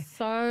 Okay.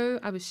 So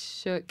I was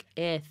shook.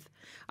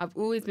 I've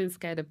always been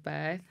scared of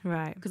birth.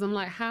 Right. Because I'm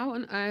like, how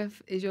on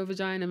earth is your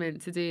vagina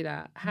meant to do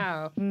that?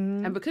 How?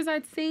 And because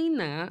I'd seen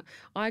that,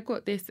 I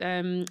got this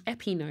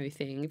Epino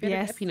thing. Have you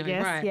had Epino?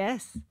 Yes, right.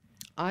 yes.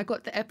 I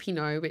got the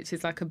Epino, which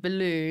is like a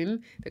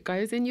balloon that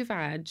goes in your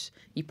vag.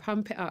 You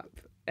pump it up.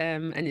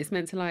 And it's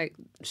meant to like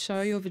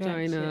show your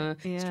vagina,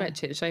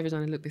 stretch it, show your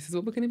vagina. Look, this is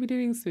what we're going to be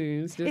doing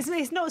soon. So it's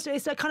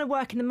like kind of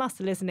working the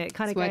muscle, isn't it?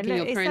 Kind of working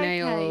your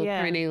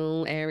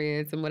perineal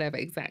areas and whatever,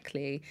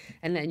 exactly,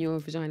 and letting your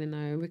vagina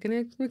know we're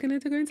gonna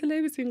go into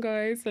labour soon,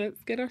 guys. So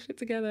let's get our shit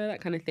together,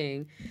 that kind of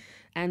thing.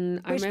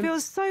 And which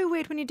feels so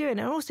weird when you're doing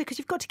it, and also because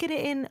you've got to get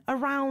it in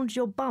around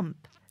your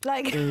bump.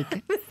 Like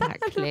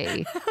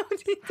exactly.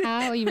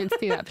 How are you meant to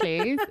do that,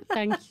 please?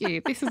 Thank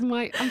you. This is I'm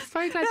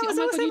so glad. That was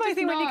also my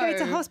thing when you go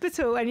to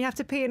hospital and you have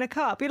to pee in a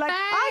cup. You're like,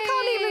 I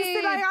can't even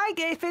sit like I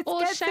get if it's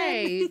or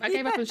shave. I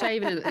gave up on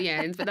shaving at the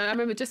end, but then I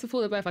remember just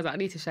before the birth, I was like, I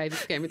need to shave.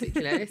 It's getting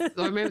ridiculous.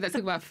 So I remember that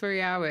took about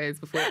 3 hours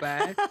before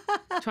birth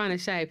trying to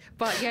shave.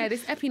 But yeah,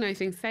 this Epino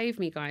thing saved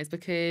me, guys,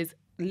 because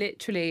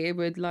literally it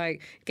would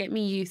like get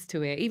me used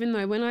to it, even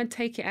though when I'd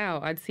take it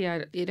out I'd see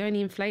it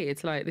only inflated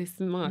to like this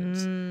much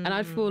and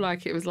I'd feel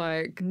like it was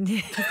like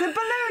the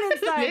balloon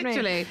inside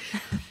literally.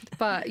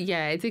 But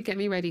yeah, it did get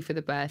me ready for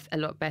the birth a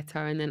lot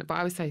better. But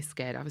I was so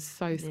scared. I was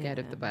so scared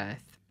of the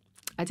birth.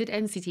 I did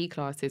NCT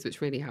classes, which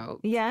really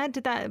helped. Yeah,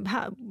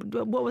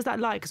 what was that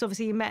like? Because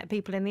obviously you met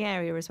people in the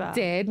area as well.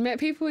 Met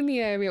people in the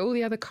area, all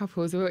the other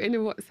couples. We're in a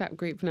WhatsApp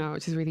group now,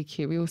 which is really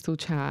cute. We all still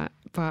chat.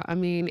 But I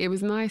mean, it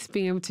was nice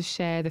being able to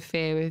share the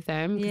fear with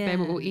them because they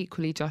were all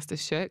equally just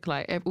as shook.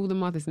 Like all the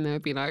mothers in there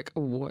would be like,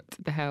 oh, what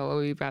the hell are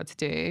we about to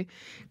do?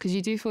 Because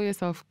you do feel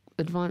yourself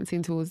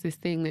advancing towards this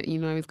thing that you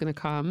know is going to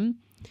come.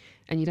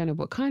 And you don't know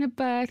what kind of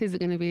birth. Is it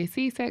going to be a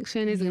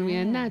C-section? Is it going to be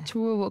a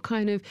natural? What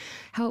kind of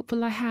help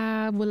will I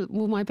have?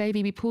 Will my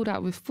baby be pulled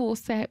out with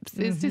forceps?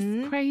 It's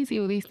just crazy,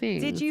 all these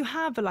things. Did you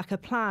have a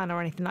plan or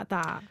anything like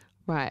that?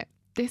 Right.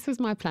 This was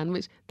my plan,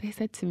 which they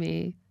said to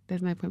me,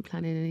 there's no point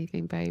planning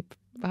anything, babe.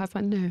 But I was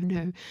like,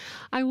 no.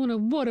 I want a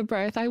water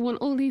birth. I want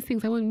all these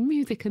things. I want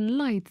music and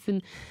lights.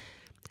 And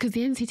because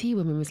the NCT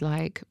woman was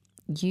like,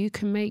 you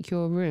can make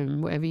your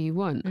room whatever you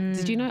want.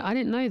 Did you know? I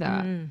didn't know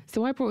that.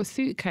 So I brought a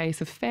suitcase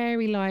of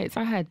fairy lights.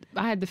 I had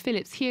the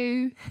Philips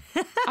Hue.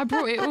 I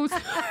brought it all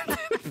to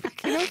the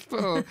freaking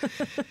hospital.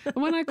 And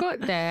when I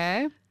got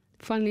there,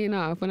 funnily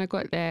enough,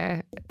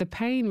 the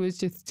pain was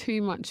just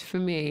too much for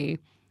me.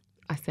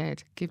 I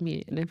said, give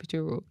me an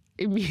epidural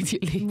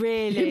immediately.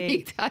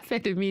 Really? I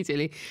said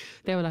immediately.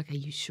 They were like, are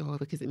you sure?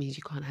 Because it means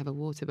you can't have a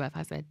water birth.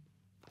 I said,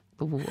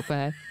 the water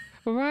birth.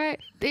 Right?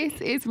 This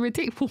is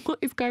ridiculous. What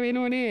is going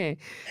on here?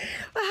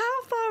 But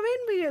how far in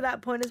were you at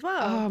that point as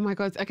well? Oh my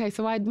God. Okay,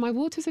 so my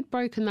waters had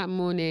broken that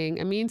morning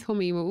and me and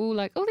Tommy were all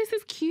like, oh, this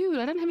is cute.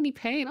 I don't have any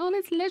pain. Oh,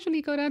 let's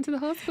leisurely go down to the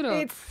hospital.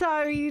 It's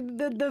so,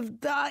 the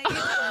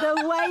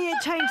way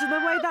it changes, the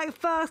way that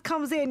first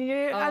comes in,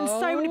 and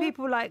so many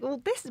people are like,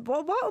 well, this is, what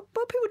are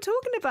people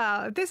talking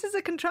about? This is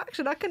a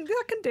contraction. I can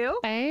deal.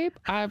 Babe,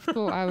 I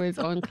thought I was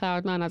on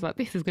cloud nine. I was like,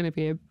 this is going to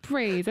be a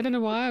breeze. I don't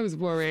know why I was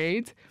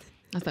worried.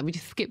 I was like, we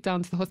just skipped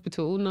down to the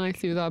hospital all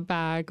nicely with our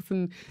bags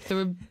and there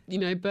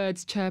were,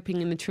 birds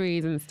chirping in the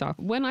trees and stuff.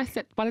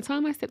 By the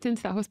time I stepped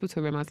into that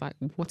hospital room, I was like,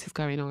 what is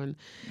going on?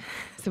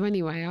 So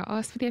anyway, I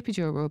asked for the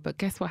epidural, but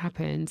guess what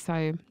happened?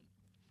 So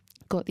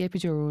got the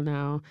epidural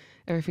now.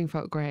 Everything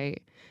felt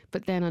great.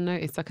 But then I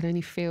noticed I could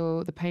only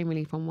feel the pain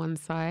relief on one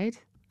side.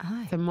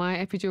 Oh. So my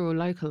epidural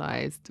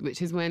localised,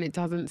 which is when it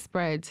doesn't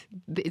spread.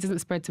 It doesn't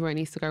spread to where it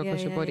needs to go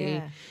across your body.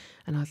 Yeah.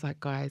 And I was like,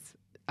 guys,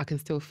 I can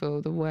still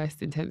feel the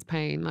worst intense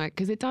pain, like,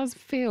 because it does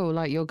feel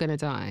like you're going to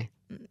die.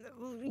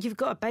 You've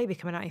got a baby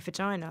coming out of your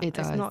vagina. It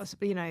does. It's not,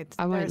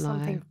 I won't there's lie.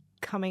 Something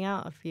coming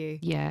out of you.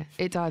 Yeah,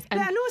 it does.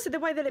 And also the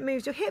way that it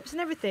moves your hips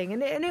and everything.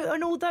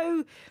 And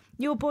although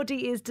your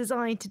body is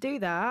designed to do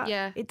that,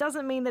 it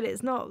doesn't mean that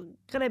it's not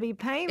going to be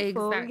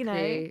painful.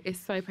 Exactly. It's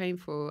so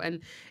painful.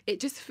 And it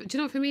just, do you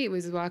know what, for me it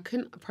was as well, I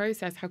couldn't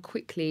process how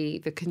quickly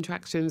the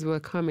contractions were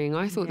coming.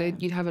 I thought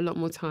that you'd have a lot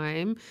more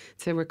time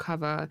to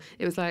recover.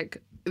 It was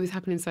like, it was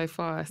happening so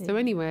fast. So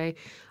anyway,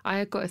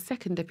 I got a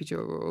second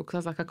epidural because I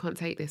was like, I can't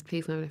take this.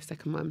 Please no, a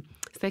second one.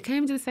 So they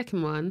came to the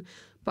second one,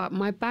 but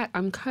my back,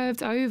 I'm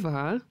curved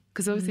over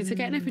because obviously to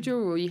get an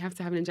epidural, you have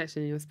to have an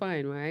injection in your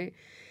spine, right?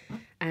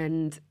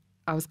 And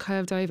I was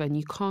curved over and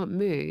you can't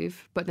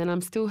move, but then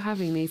I'm still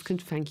having these,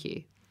 thank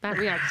you. That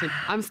reaction.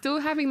 I'm still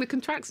having the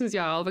contractions,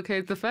 y'all,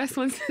 because the first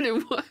ones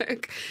didn't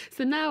work.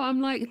 So now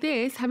I'm like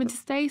this, having to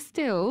stay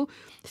still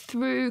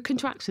through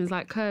contractions,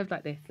 like curved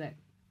like this. Look.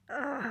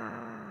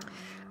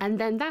 And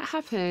then that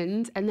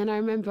happened, and then I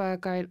remember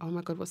going, oh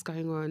my God, what's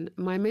going on?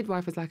 My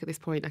midwife was like at this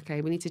point,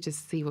 okay, we need to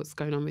just see what's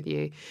going on with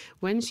you.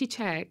 When she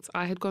checked,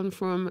 I had gone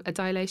from a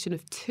dilation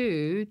of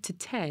 2 to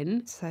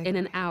 10 in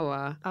an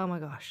hour. Oh my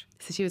gosh.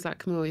 So she was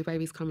like, Kamille, your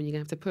baby's coming, you're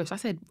going to have to push. I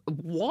said,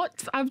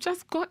 what? I've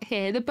just got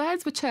here. The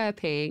birds were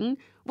chirping.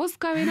 What's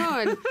going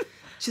on?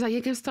 She's like,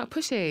 you're going to start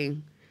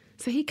pushing.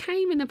 So he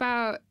came in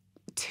about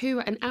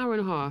an hour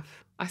and a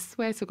half. I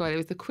swear to God, it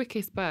was the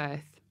quickest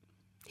birth.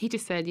 He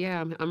just said,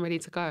 yeah, I'm ready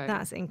to go.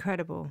 That's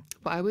incredible.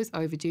 But I was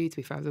overdue, to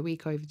be fair. I was a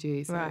week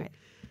overdue. So right.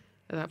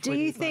 At that point, do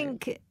you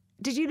think,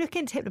 did you look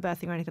into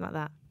hypnobirthing or anything like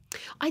that?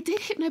 I did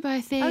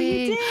hypnobirthing. Oh,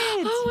 you did?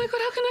 Oh my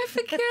God, how can I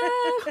forget?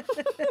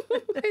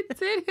 I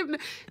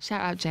did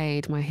Shout out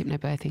Jade, my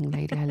hypnobirthing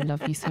lady. I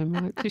love you so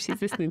much. If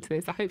she's listening to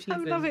this, I hope she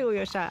listens. I'm loving all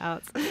your shout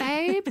outs.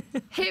 Babe,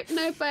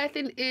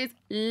 hypnobirthing is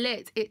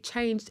lit. It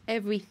changed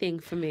everything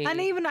for me. And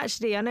even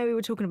actually, I know we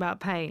were talking about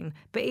pain,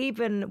 but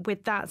even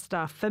with that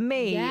stuff, for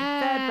me,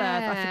 third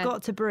birth, I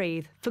forgot to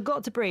breathe.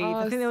 Oh,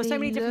 I think there were so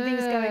many different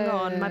things going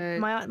on.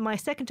 look. My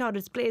second child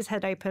had split his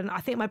head open. I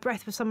think my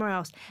breath was somewhere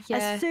else. Yeah.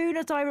 As soon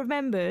as I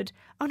remembered,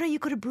 oh no,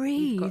 you've got to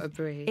breathe. You've got to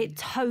breathe. It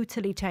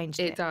totally changed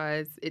it. It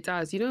does. It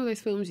does. You know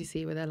those films you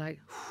see where they're like,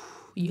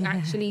 you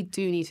actually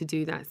do need to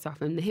do that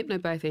stuff. And the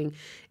hypnobirthing,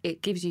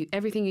 it gives you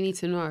everything you need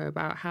to know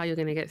about how you're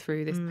going to get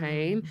through this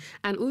pain.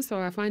 And also,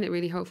 I find it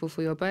really helpful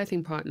for your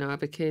birthing partner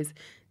because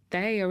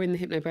they are in the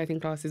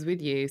hypnobirthing classes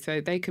with you.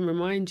 So they can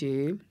remind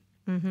you,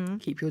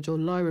 keep your jaw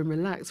low and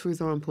relaxed, for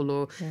example,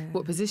 or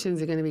what positions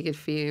are going to be good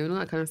for you and all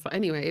that kind of stuff.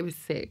 Anyway, it was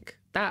sick.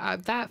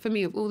 That for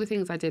me, of all the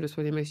things I did, was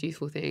probably the most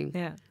useful thing.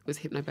 Was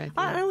hypnobirthing.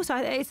 And also,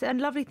 it's a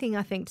lovely thing,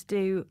 I think, to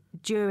do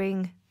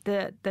during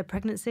the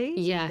pregnancy.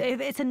 Yeah.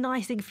 It's a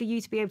nice thing for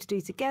you to be able to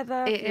do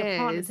together. It your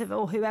partner is.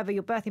 or whoever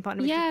your birthing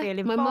partner is to feel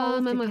involved, my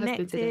mum and my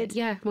connected. husband did it.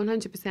 Yeah,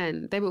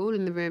 100%. They were all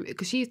in the room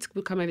because she used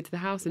to come over to the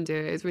house and do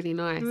it. It was really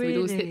nice. We'd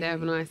all sit there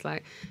with a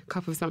nice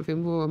cup of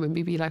something warm and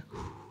we'd be like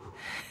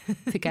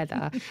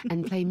together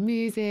and play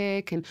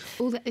music and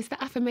all that. It's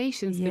the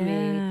affirmations for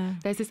me.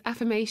 There's this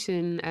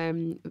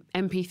affirmation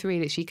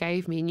MP3 that she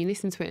gave me, and you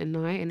listen to it at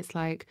night and it's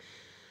like,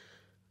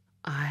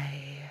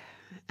 I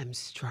am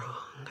strong.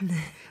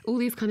 All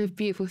these kind of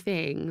beautiful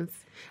things.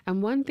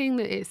 And one thing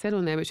that it said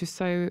on there, which was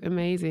so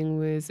amazing,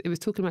 was it was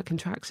talking about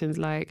contractions.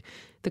 Like,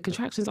 the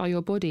contractions are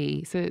your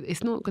body, so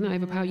it's not going to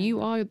overpower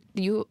you.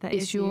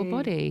 It's your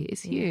body.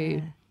 It's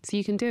you. So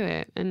you can do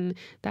it. And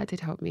that did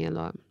help me a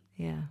lot.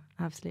 Yeah,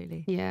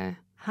 absolutely. Yeah.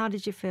 How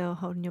did you feel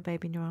holding your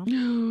baby in your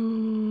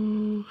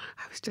arms?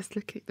 I was just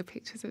looking at the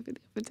pictures of it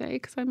the other day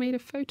because I made a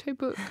photo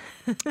book.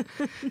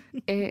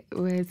 It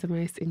was the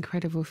most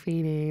incredible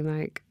feeling.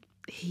 Like,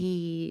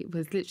 he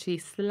was literally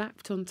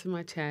slapped onto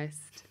my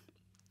chest.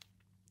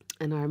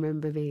 And I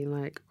remember being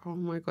like, oh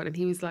my God. And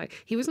he was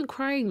like, he wasn't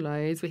crying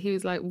loads, but he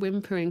was like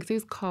whimpering because he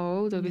was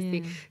cold,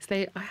 obviously.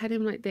 So I had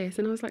him like this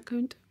and I was like,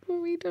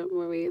 don't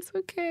worry, it's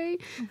okay.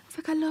 I was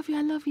like, I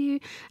love you.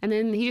 And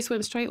then he just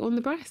went straight on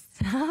the breast.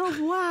 Oh,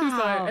 wow. He was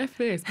like, F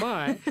this,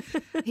 bye.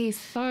 He's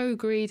so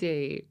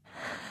greedy.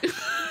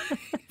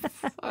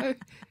 So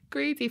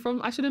greedy.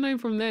 I should have known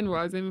from then what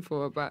I was in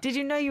for. But did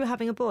you know you were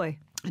having a boy?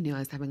 I knew I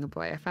was having a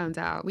boy.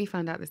 We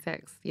found out the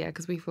sex,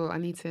 because we thought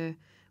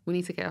we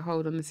need to get a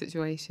hold on the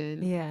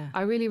situation. Yeah.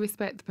 I really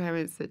respect the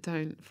parents that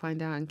don't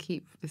find out and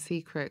keep the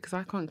secret, because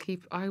I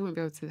wouldn't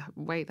be able to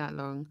wait that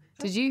long.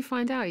 Did you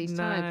find out each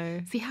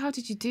time? See, how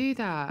did you do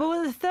that?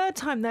 Well, the third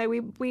time though,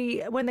 we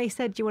when they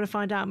said, do you want to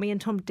find out, me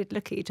and Tom did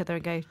look at each other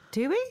and go,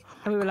 do we?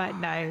 And we were like,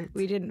 no,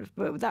 we didn't.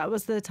 But that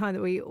was the time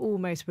that we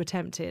almost were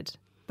tempted.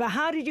 But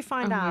how did you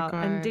find out?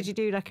 And did you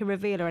do like a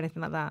reveal or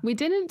anything like that? We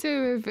didn't do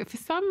a reveal. For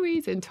some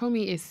reason,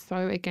 Tommy is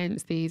so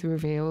against these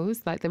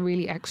reveals, like the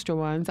really extra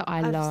ones that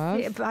I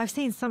love. But I've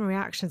seen some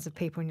reactions of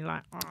people and you're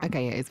like, oh.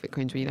 Okay, yeah, it's a bit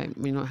cringe when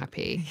you're not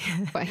happy.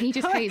 But he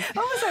just hates...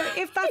 Also,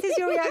 if that is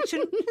your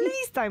reaction,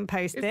 please don't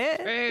post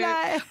it.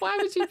 Like... Why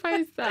would you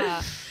post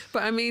that?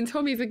 But I mean,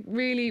 Tommy's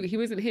he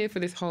wasn't here for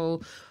this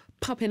whole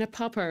popping a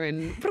popper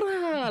and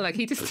like,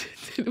 he just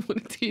didn't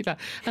want to do that.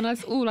 And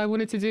that's all I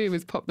wanted to do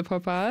was pop the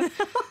popper.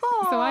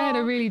 So I had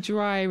a really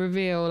dry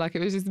reveal. Like, it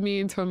was just me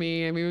and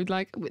Tommy, and we would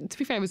like, to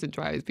be fair, it wasn't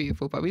dry, it was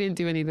beautiful, but we didn't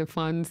do any of the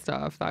fun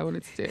stuff that I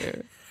wanted to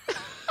do.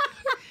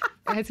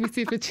 It had to be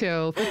super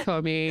chill for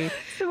Tommy.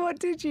 So what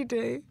did you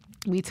do?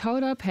 We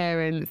told our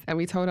parents and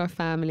we told our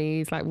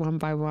families, like, one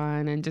by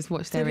one, and just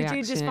watched their reaction.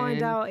 So did you just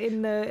find out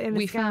in the scan?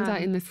 We found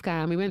out in the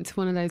scan. We went to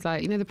one of those,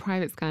 like, the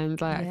private scans.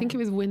 Like, I think it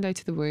was window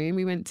to the womb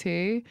we went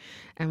to,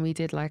 and we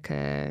did like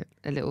a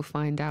little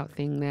find out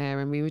thing there,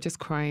 and we were just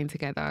crying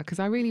together because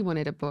I really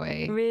wanted a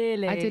boy.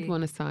 Really? I did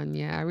want a son,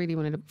 yeah. I really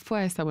wanted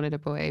first I wanted a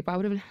boy, but I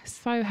would have been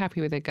so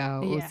happy with a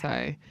girl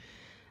also.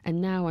 And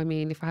now, I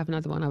mean, if I have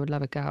another one, I would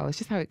love a girl. It's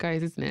just how it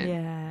goes, isn't it?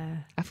 Yeah.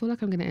 I feel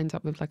like I'm going to end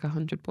up with like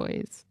 100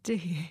 boys. Do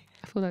you?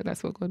 I feel like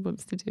that's what God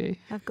wants to do.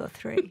 I've got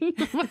 3.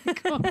 Oh my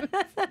God.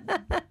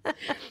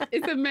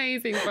 It's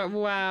amazing, but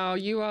wow,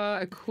 you are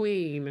a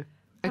queen.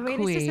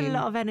 It's just a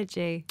lot of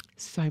energy.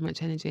 So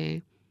much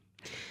energy.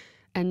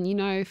 And,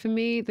 for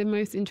me, the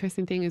most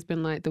interesting thing has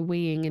been like the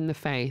weeing in the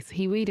face.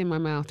 He weed in my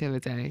mouth the other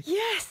day.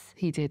 Yes.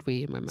 He did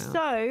wee in my mouth.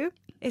 So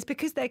it's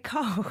because they're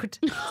cold.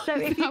 So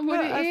if you put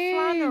a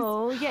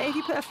flannel, if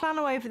you put a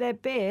flannel over their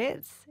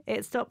bits,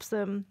 it stops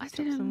them.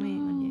 Stops them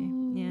weeing on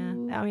you.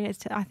 Yeah. I mean,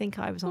 I think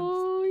I was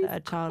on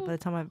third child by the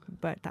time I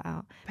worked that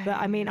out. Babe. But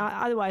I mean,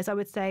 otherwise, I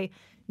would say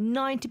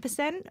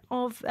 90%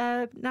 of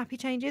nappy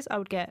changes, I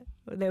would get.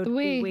 There would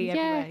be wee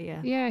everywhere.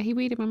 Yeah. Yeah, he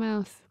weed in my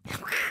mouth.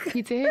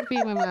 He did wee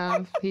in my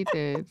mouth. He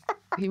did.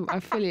 I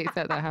fully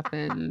accept that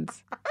happened.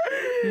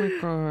 Oh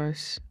my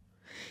gosh.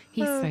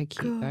 He's so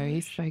cute, though.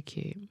 He's so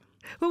cute.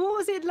 Well, what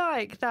was it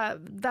like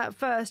that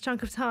first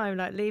chunk of time,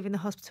 like leaving the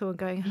hospital and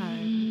going home?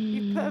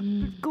 You put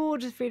a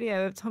gorgeous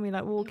video of Tommy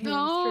like walking through the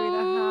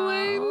house.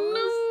 I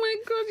know, my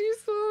God, you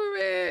saw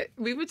it.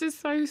 We were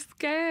just so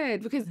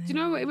scared because do you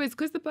know what it was?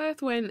 Because the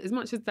birth went, as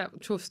much as that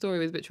story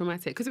was a bit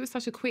traumatic, because it was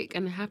such a quick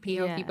and happy,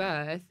 healthy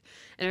birth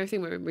and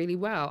everything went really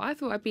well. I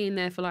thought I'd be in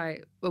there for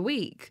like a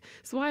week,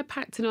 so I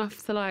packed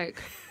enough to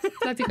like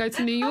bloody go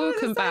to New York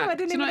and back.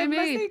 Do you know what I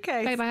mean?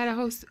 Babe, I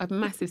had a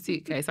massive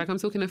suitcase. Like I'm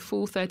talking a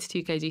full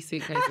 32 kg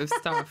suitcase of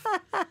stuff.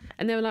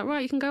 And they were like,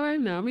 right, you can go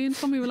home now. Me and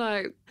Tommy were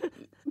like,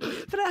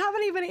 but I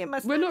haven't even eaten my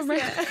snacks. We're not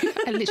ready.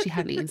 I literally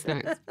hadn't eaten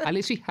snacks. I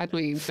literally had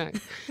not eaten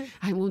snacks.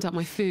 I hadn't warmed up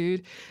my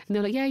food. And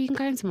they're like, yeah, you can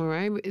go home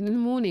tomorrow. In the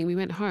morning, we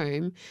went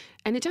home.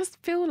 And it just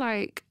feel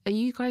like, are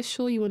you guys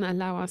sure you want to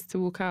allow us to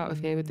walk out of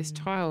here with this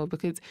child?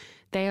 Because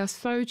they are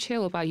so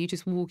chill about you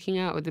just walking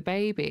out with the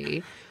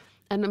baby.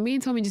 And me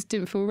and Tommy just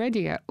didn't feel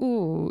ready at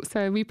all.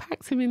 So we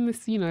packed him in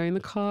this, in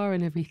the car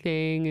and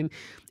everything. And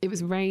it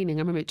was raining. I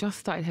remember it just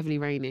started heavily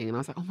raining. And I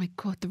was like, oh my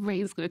God, the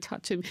rain's going to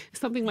touch him.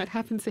 Something might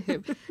happen to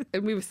him.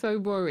 And we were so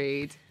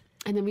worried.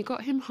 And then we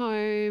got him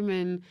home.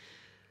 And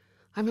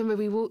I remember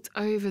we walked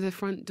over the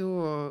front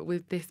door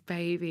with this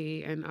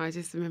baby. And I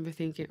just remember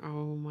thinking,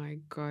 oh my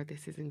God,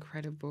 this is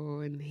incredible.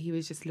 And he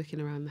was just looking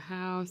around the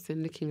house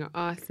and looking at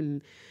us.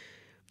 And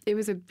it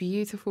was a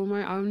beautiful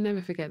moment. I'll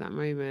never forget that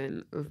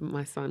moment of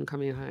my son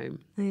coming home.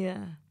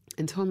 Yeah.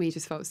 And Tommy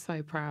just felt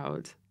so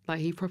proud. Like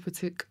he proper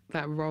took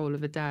that role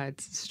of a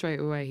dad straight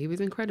away. He was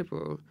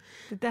incredible.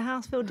 Did the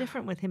house feel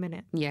different with him in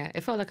it? Yeah,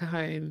 it felt like a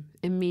home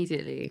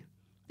immediately.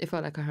 It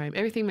felt like a home.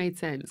 Everything made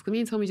sense. Because me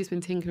and Tommy just been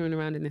tinkering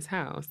around in this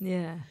house.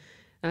 Yeah.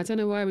 And I don't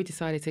know why we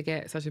decided to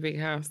get such a big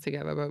house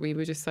together, but we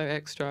were just so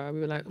extra. We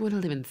were like, we're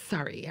going to live in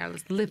Surrey.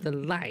 Let's live the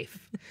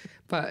life.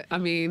 But, I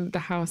mean, the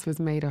house was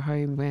made a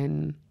home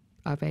when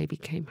our baby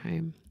came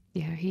home.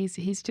 Yeah,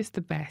 he's just the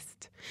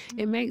best.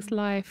 It makes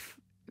life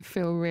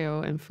feel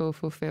real and feel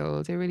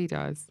fulfilled. It really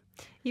does.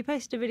 You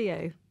posted a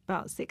video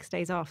about 6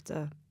 days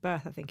after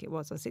birth, I think it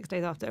was, or 6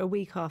 days after, a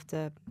week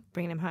after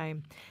bringing him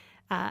home.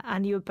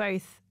 And you were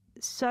both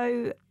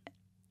so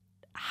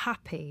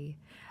happy.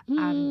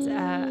 And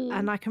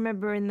I can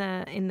remember in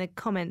the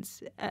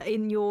comments,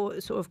 in your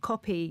sort of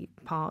copy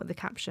part of the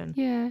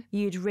caption,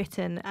 you'd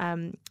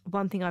written,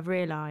 one thing I've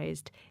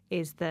realised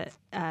is that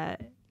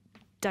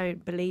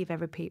don't believe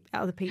other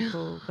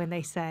people when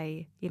they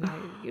say,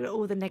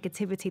 all the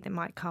negativity that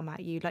might come at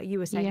you. Like you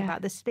were saying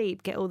about the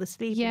sleep, get all the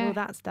sleep and all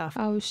that stuff.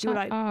 Oh,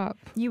 shut up.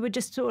 You were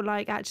just sort of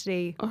like,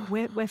 actually,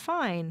 we're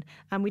fine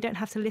and we don't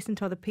have to listen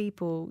to other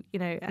people,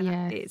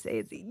 and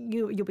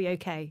you'll be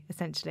okay,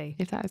 essentially.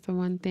 If that is the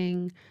one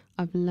thing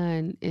I've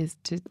learned is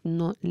to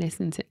not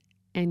listen to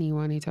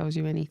anyone who tells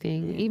you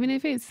anything, even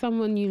if it's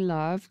someone you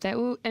love.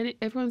 And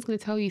everyone's going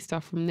to tell you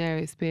stuff from their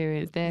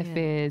experience, their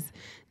fears,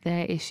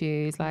 their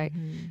issues. Like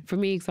for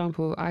me,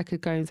 example, I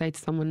could go and say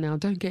to someone now,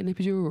 don't get an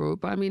epidural,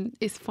 but I mean,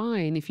 it's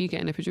fine if you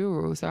get an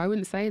epidural, so I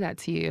wouldn't say that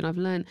to you. And I've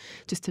learned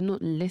just to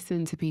not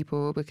listen to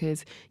people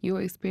because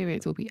your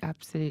experience will be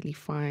absolutely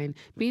fine.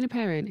 Being a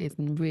parent is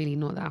really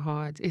not that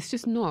hard. It's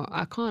just not.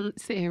 I can't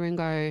sit here and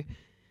go,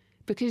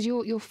 because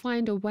you'll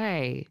find a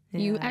way. Yeah.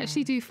 You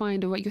actually do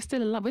find a way. You're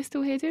still alive. We're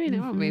still here doing it,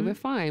 aren't we? We're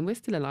fine. We're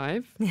still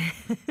alive.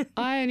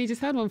 I only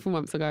just had one 4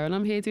 months ago and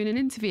I'm here doing an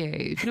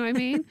interview. Do you know what I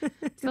mean?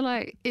 So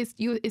like, it's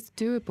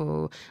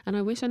doable. And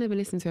I wish I never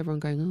listened to everyone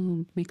going,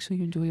 oh, make sure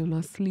you enjoy your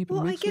last sleep.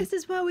 Well, I guess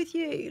as well with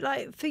you,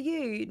 like for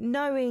you,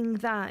 knowing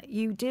that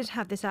you did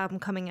have this album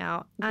coming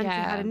out and you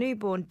had a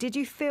newborn, did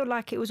you feel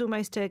like it was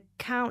almost a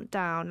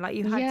countdown? Like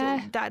you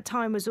had that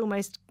time was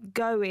almost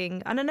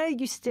going. And I know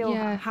you still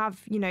have,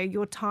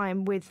 your time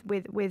with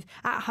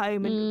at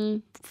home and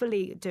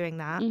fully doing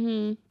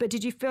that. But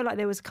did you feel like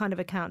there was kind of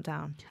a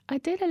countdown? I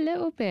did a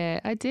little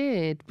bit. I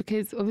did,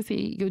 because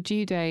obviously your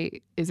due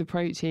date is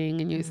approaching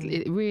and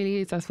it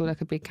really does feel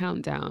like a big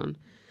countdown.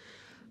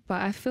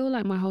 But I feel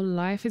like my whole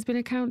life has been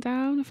a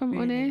countdown, if I'm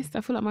honest.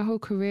 I feel like my whole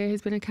career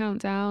has been a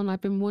countdown.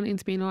 I've been wanting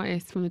to be an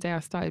artist from the day I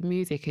started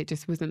music. It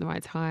just wasn't the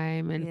right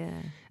time.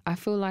 And I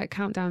feel like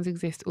countdowns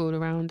exist all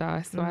around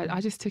us. So I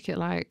just took it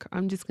like,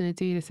 I'm just going to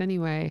do this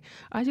anyway.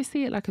 I just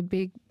see it like a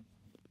big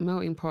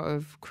melting pot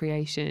of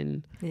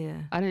creation.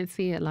 I don't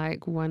see it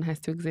like one has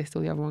to exist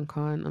or the other one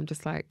can't. I'm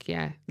just like,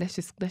 let's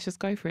just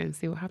go for it and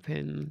see what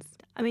happens.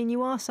 I mean,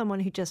 you are someone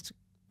who just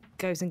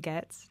goes and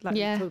gets, like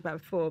we talked about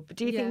before, but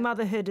do you think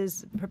motherhood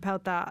has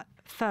propelled that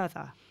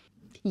further?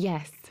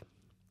 Yes.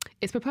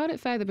 It's propelled it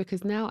further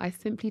because now I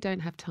simply don't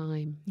have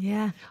time.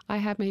 I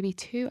have maybe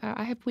 2 hours.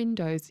 I have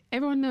windows.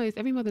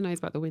 Every mother knows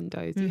about the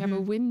windows. You have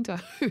a window,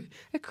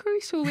 a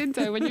crucial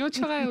window. When your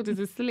child is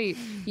asleep,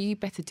 you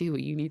better do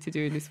what you need to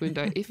do in this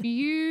window. If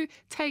you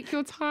take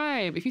your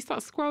time, if you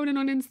start scrolling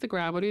on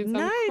Instagram or doing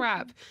some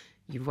crap,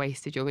 you've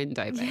wasted your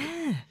window,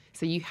 babe.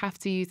 So you have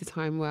to use the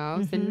time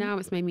well. So now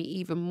it's made me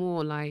even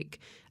more like,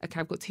 okay,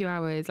 I've got 2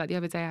 hours. Like the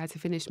other day I had to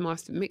finish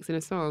mixing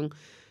a song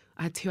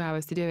I had 2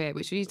 hours to do it,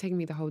 which was usually taking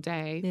me the whole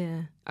day.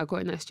 Yeah. I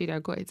got in that studio, I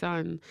got it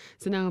done.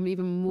 So now I'm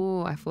even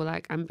more, I feel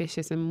like,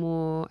 ambitious and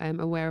more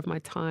aware of my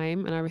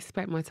time. And I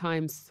respect my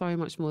time so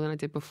much more than I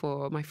did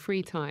before, my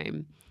free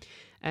time.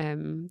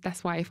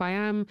 That's why if I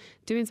am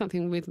doing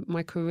something with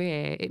my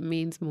career, it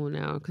means more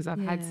now because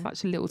I've had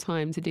such a little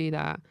time to do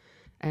that.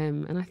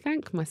 And I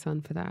thank my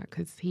son for that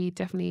because he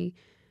definitely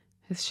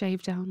has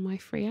shaved down my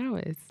 3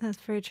 hours. That's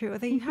very true.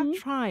 Although you have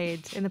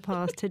tried in the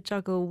past to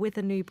juggle with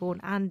a newborn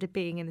and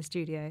being in the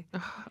studio.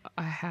 Oh,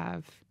 I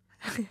have.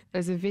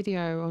 There's a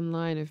video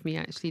online of me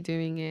actually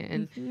doing it.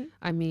 And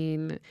I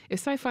mean,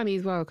 it's so funny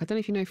as well. 'Cause I don't know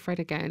if you know Fred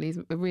again. He's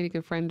a really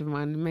good friend of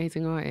mine, an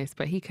amazing artist.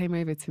 But he came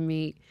over to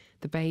meet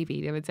the baby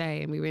the other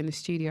day and we were in the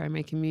studio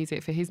making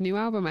music for his new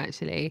album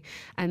actually.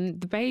 And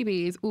the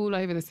baby is all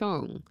over the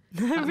song.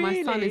 Like, Really?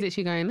 my son is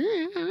actually going,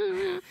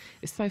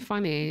 It's so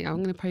funny. I'm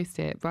going to post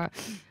it. But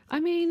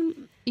I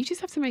mean, you just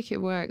have to make it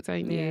work,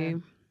 don't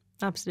you?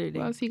 Absolutely.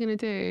 What else are you going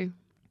to do?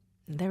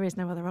 There is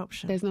no other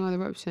option. There's no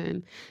other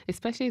option,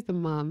 especially as the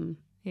mum.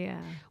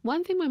 Yeah.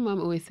 One thing my mum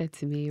always said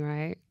to me,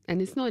 right,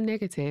 and it's not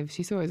negative,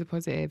 she saw it as a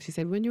positive. She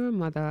said, when you're a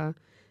mother,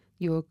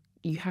 you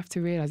have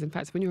to realise, in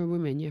fact, when you're a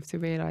woman, you have to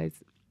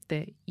realise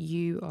that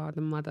you are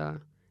the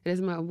mother. It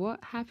doesn't matter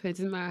what happens,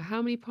 it doesn't matter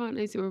how many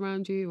partners are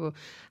around you or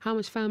how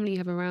much family you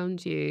have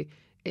around you,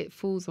 it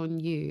falls on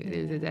you at the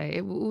end of the day.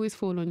 It will always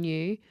fall on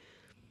you.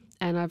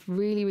 And I've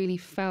really, really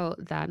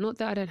felt that. Not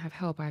that I don't have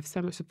help. I have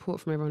so much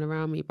support from everyone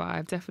around me, but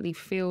I definitely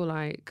feel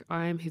like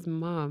I am his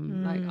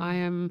mum. Like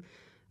I'm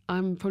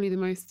probably the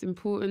most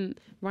important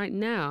right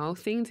now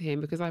thing to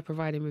him because I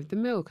provide him with the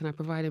milk and I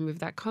provide him with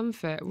that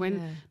comfort.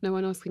 When no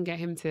one else can get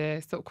him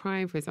to stop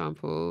crying, for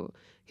example,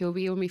 he'll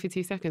be on me for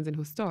 2 seconds and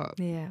he'll stop.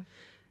 Yeah.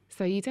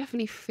 So you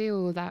definitely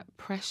feel that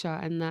pressure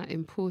and that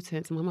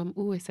importance. And my mum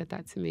always said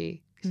that to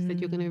me. She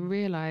said, you're going to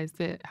realise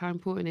that how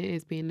important it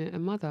is being a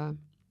mother.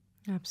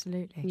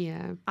 Absolutely.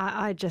 Yeah.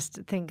 I just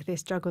think this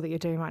struggle that you're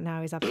doing right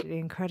now is absolutely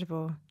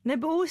incredible. No,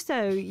 but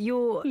also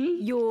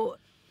you're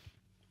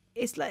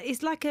it's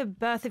like a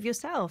birth of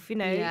yourself, you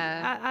know,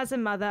 as a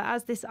mother,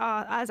 as this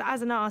art,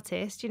 as an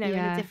artist, you know, in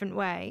a different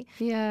way.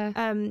 Yeah.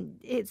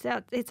 It's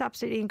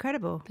absolutely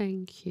incredible.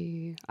 Thank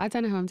you. I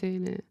don't know how I'm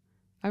doing it.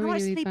 I How really,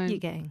 much really sleep don't. are you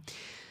getting?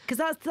 Because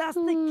that's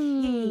the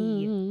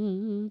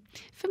key.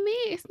 For me,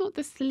 it's not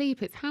the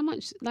sleep. It's how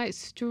much like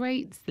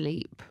straight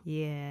sleep.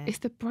 Yeah. It's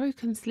the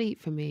broken sleep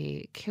for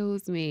me. It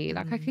kills me.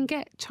 Like I can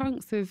get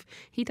chunks of.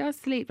 He does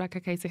sleep. Like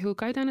okay, so he'll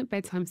go down at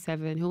bedtime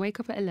 7. He'll wake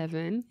up at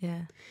 11.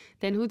 Yeah.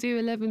 Then he'll do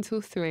 11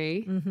 till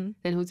 3. Then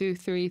he'll do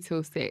 3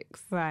 till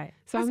 6. Right.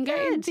 So That's I'm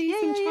getting good.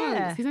 decent chunks.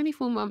 Yeah. He's only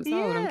 4 months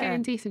old. I'm Yeah.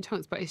 getting decent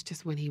chunks, but it's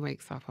just when he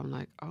wakes up, I'm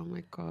like, oh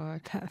my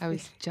God, I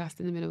was just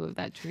in the middle of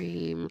that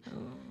dream.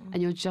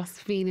 And you're just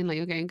feeling like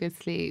you're getting good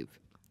sleep.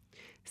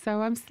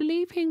 So I'm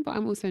sleeping, but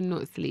I'm also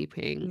not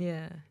sleeping.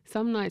 Yeah.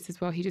 Some nights as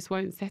well, he just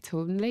won't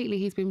settle. And lately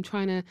he's been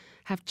trying to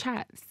have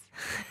chats.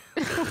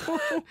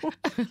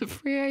 At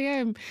 3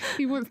 a.m.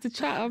 he wants to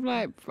chat. I'm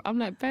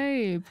like,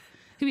 babe.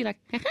 He'll be like,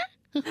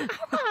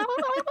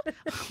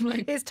 I'm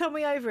like, Is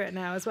Tommy over it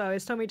now as well?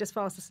 Is Tommy just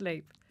fast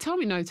asleep?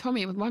 Tommy,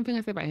 one thing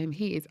I say about him,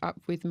 he is up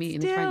with me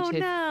in the Still trenches.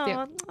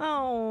 now.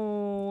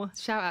 Oh.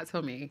 Shout out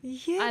Tommy.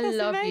 Yeah, I that's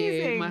love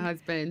amazing. you, my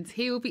husband.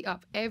 He will be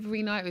up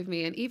every night with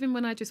me. And even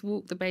when I just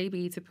walk the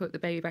baby to put the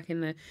baby back in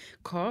the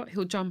cot,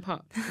 he'll jump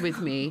up with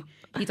me.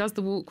 He does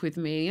the walk with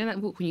me. You know that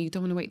walk when you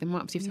don't want to wake them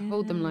up? So you have to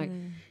hold them like,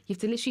 you have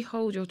to literally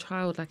hold your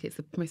child like it's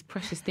the most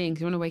precious thing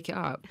because you want to wake it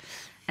up.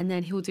 And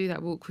then he'll do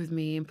that walk with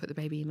me and put the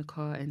baby in the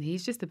cot. And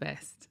he's just the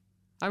best.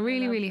 I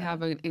really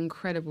have an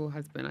incredible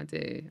husband. I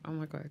do. Oh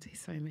my God, he's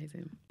so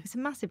amazing. It's a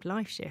massive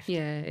life shift.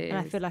 Yeah,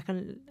 it is.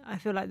 And I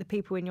feel like the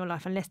people in your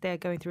life, unless they're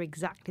going through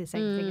exactly the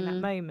same thing in that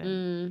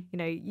moment, you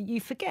know, you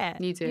forget.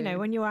 You do. You know,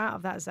 when you're out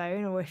of that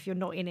zone, or if you're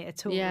not in it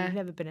at all, Yeah. you've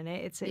never been in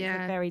it. It's a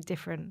Yeah. very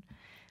different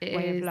It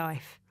way is. of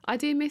life. I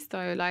do miss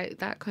though, like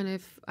that kind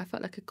of. I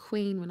felt like a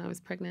queen when I was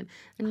pregnant,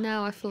 and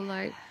now I feel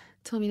like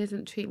Tommy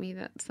doesn't treat me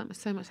so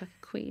much like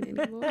a queen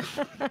anymore.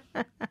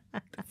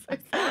 That's so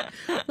sad.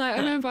 Like I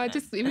remember, I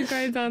just even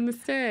going down the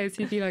stairs,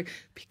 he'd be like,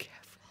 "Be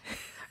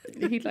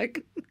careful." He'd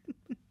like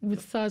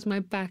massage my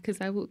back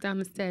as I walk down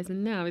the stairs,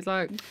 and now he's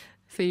like,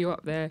 "See you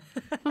up there."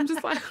 I'm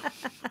just like,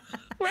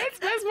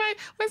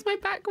 "Where's my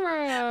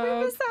background?"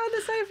 We were sat on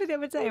the sofa the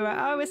other day, right?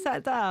 I was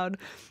sat down,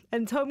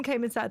 and Tom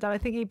came and sat down. I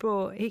think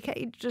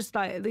he just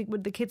like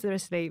when the kids are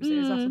asleep, so it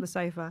was us on the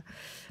sofa,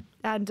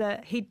 and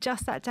he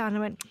just sat down and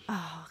went,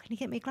 "Oh, can you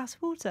get me a glass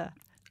of water?"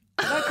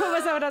 And I called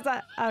myself and I was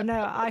like, "Oh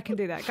no, I can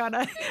do that, can't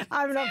I?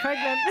 I'm not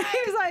pregnant." He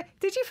was like,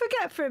 "Did you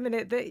forget for a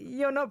minute that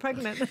you're not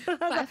pregnant?"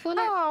 But I feel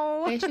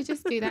like they should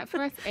just do that for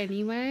us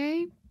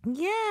anyway.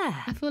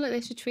 Yeah. I feel like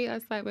they should treat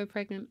us like we're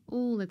pregnant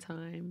all the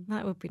time.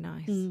 That would be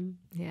nice.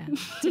 Yeah.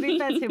 To be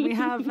fair to him, we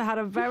have had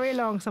a very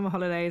long summer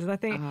holidays, and I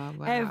think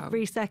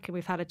every second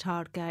we've had a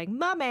child going,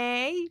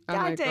 Mummy,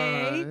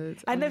 Daddy.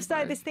 And they've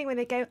started this thing where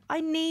they go,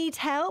 I need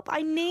help,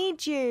 I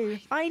need you,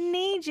 I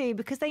need you,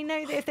 because they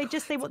know that if they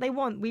just say what they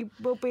want, we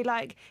will be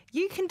like,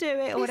 you can do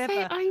it, or whatever.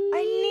 Say, I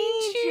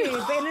need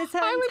you. But in a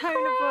certain tone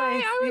of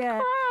voice. I would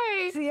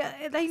cry. So,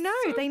 yeah,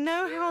 they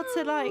know how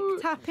to like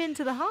tap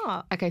into the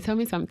heart. Okay, tell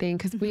me something,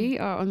 because we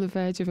are on the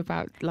verge of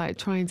about like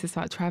trying to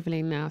start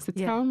traveling now. So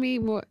tell me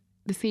what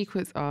the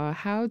secrets are.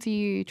 How do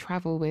you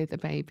travel with a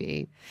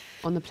baby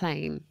on the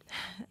plane?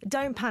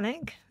 Don't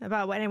panic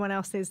about what anyone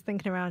else is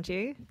thinking around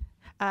you.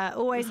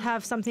 Always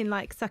have something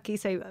like sucky.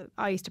 So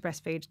I used to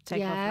breastfeed to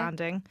take off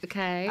landing.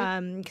 Okay.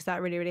 Because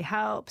that really, really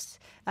helps.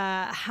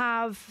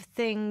 Have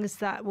things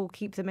that will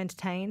keep them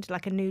entertained,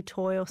 like a new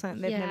toy or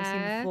something they've never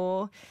seen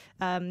before.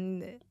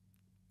 And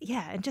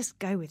just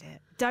go with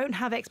it. Don't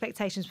have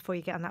expectations before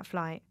you get on that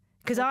flight.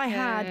 Because I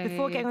had,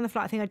 before getting on the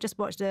flight, I think I just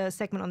watched a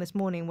segment on This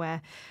Morning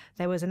where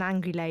there was an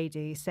angry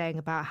lady saying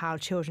about how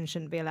children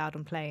shouldn't be allowed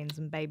on planes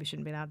and babies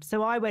shouldn't be allowed.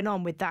 So I went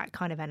on with that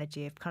kind of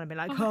energy of kind of being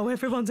like, oh,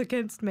 everyone's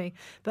against me.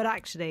 But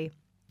actually,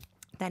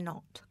 they're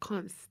not. I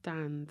can't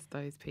stand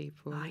those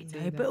people. I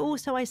know, but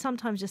also I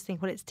sometimes just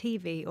think, well, it's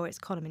TV or it's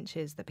column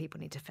inches that people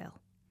need to fill.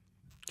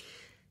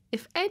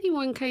 If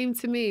anyone came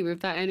to me with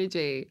that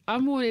energy,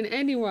 I'm warning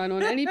anyone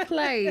on any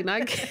plane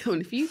I get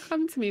on. If you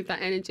come to me with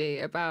that energy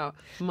about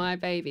my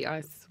baby, I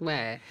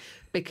swear,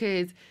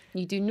 because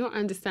you do not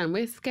understand.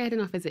 We're scared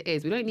enough as it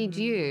is. We don't need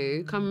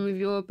you coming with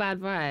your bad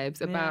vibes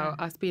about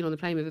us being on the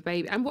plane with a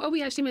baby. And what are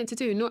we actually meant to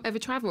do? Not ever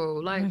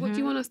travel? Like, what do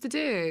you want us to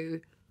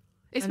do?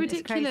 It's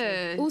ridiculous.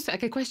 It's also,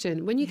 okay,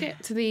 question. When you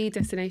get to the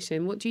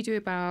destination, what do you do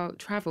about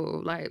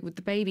travel, like with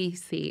the baby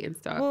seat and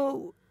stuff?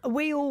 Well,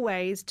 we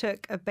always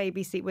took a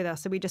baby seat with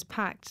us, so we just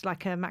packed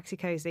like a maxi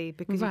cozy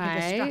because you can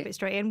just strap it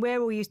straight in. We're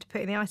all used to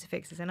putting the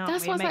isofixes in, aren't we?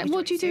 That's what's like.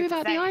 What do you do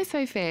without the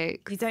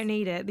isofix? You don't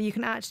need it. You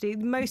can actually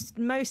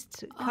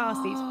most car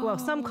seats. Well,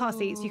 some car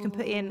seats you can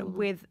put in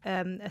with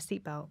a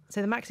seatbelt.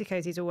 So the maxi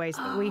cozies always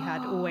that we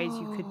had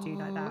you could do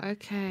like that.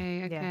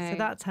 Okay. Yeah. So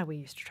that's how we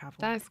used to travel.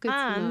 That's good.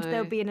 And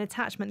there'll be an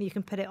attachment that you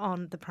can put it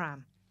on the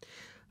pram.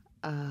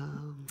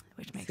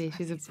 Which makes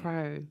she's a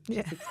pro. She's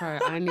a pro.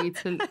 I need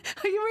to.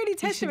 Are you really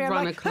testing me?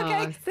 I'm like, a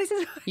class. Okay, this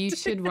is. You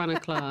should run a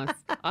class.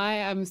 I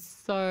am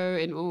so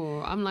in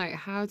awe. I'm like,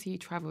 how do you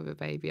travel with a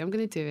baby? I'm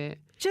going to do it.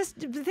 Just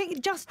do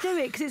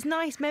it because it's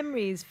nice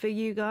memories for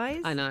you guys.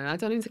 I know. I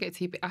don't need to get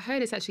too big. I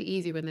heard it's actually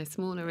easier when they're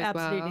smaller as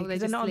well. Absolutely, because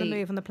they're not on the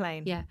move on the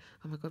plane. Yeah.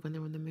 Oh my God, when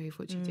they're on the move,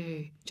 what do you do? Do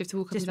you have to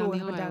walk up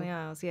and down the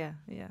aisles? Yeah.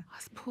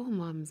 That's poor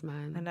mums,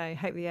 man. I know.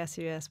 Hope the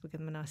SUS will give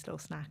them a nice little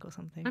snack or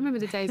something. I remember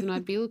the days when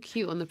I'd be all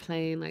cute on the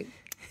plane, like,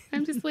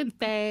 I'm just with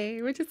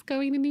Bay. We're just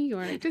going to New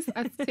York, just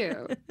us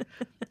two.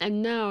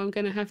 And now I'm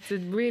going to have to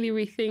really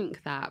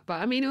rethink that.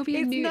 But I mean, it'll be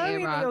a new era. It's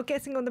knowing that you're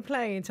getting on the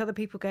plane to other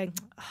people going,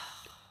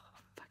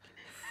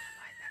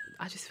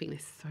 I just think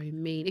it's so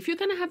mean. If you're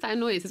going to have that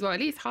annoyance as well, at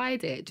least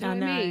hide it. Do you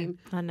know what I mean?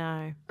 I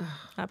know.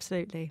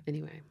 Absolutely.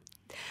 Anyway.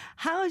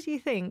 How do you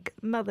think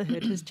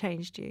motherhood has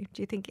changed you?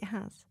 Do you think it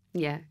has?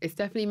 Yeah, it's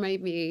definitely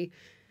made me,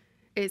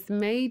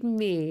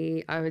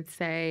 I would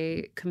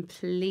say,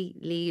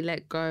 completely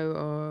let go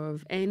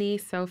of any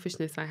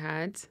selfishness I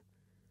had.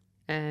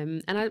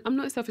 And I'm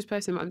not a selfish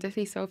person, but I'm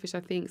definitely selfish, I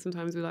think,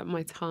 sometimes with like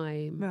my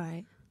time.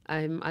 Right.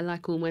 I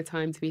like all my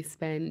time to be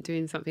spent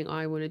doing something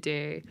I want to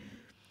do.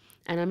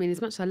 And I mean, as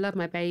much as I love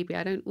my baby,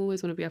 I don't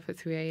always want to be up at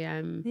 3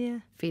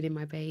 a.m. feeding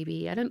my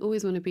baby. I don't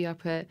always want to be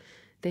up at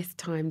this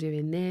time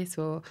doing this,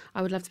 or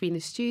I would love to be in the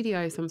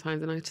studio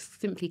sometimes and I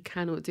just simply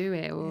cannot do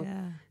it.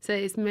 So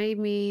it's made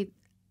me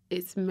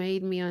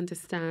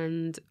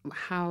understand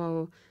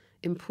how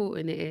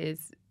important it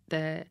is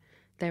that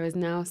there is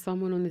now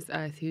someone on this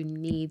earth who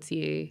needs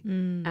you.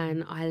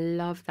 And I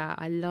love that.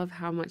 I love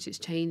how much it's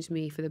changed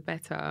me for the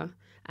better,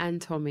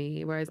 and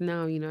Tommy. Whereas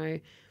now, you know,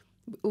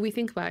 all we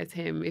think about is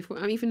him.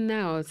 Even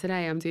now,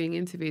 today, I'm doing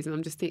interviews and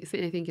I'm just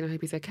sitting there thinking, I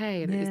hope he's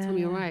okay, and is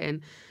Tommy all right?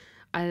 And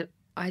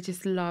I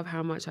just love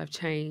how much I've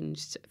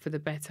changed for the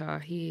better.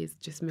 He's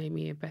just made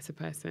me a better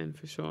person,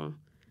 for sure.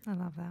 I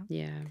love that.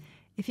 Yeah.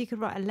 If you could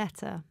write a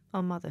letter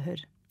on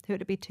motherhood, who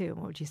would it be to and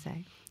what would you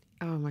say?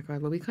 Oh my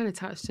God, well, we kind of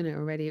touched on it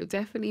already. It would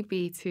definitely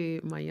be to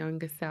my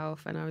younger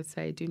self, and I would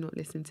say, do not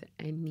listen to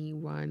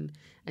anyone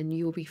and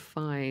you'll be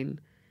fine.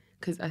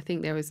 Because I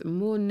think there is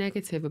more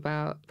negative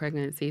about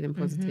pregnancy than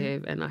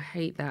positive, and I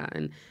hate that.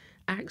 And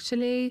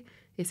actually,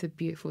 it's a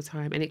beautiful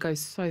time, and it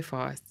goes so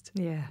fast.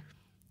 Yeah.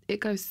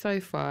 It goes so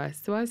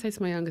fast. So I would say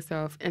to my younger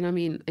self, and I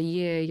mean a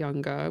year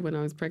younger when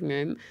I was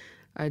pregnant,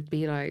 I'd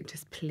be like,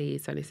 just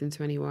please don't listen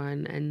to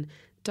anyone and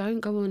don't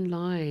go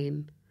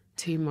online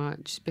too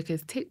much,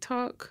 because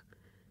TikTok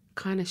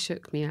kind of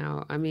shook me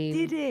out. I mean...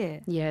 Did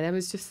it? Yeah, there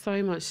was just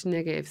so much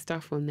negative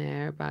stuff on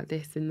there about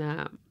this and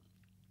that.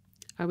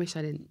 I wish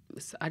I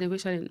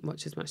didn't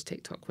watch as much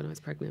TikTok when I was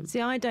pregnant. See,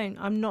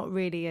 I'm not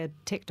really a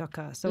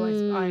TikToker, so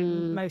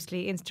I'm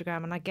mostly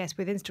Instagram. And I guess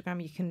with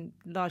Instagram, you can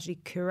largely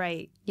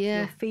curate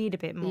your feed a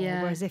bit more.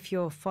 Yeah. Whereas if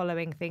you're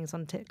following things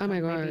on TikTok, Oh my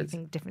God. maybe you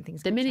think different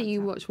things. The minute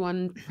you watch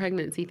one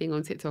pregnancy thing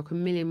on TikTok, a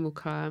million will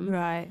come.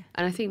 Right.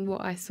 And I think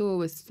what I saw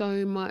was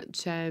so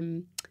much...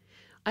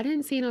 I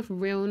didn't see enough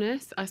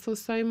realness. I saw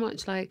so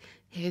much like,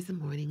 here's the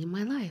morning in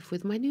my life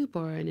with my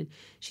newborn, and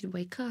she'd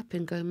wake up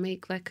and go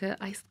make like a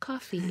iced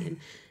coffee, and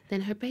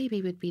then her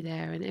baby would be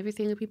there and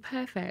everything would be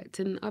perfect.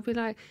 And I'd be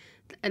like,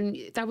 and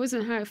that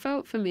wasn't how it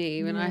felt for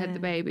me when I had the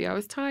baby. I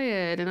was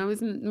tired and I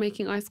wasn't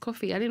making iced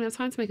coffee. I didn't have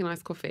time to make an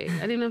iced coffee.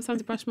 I didn't have time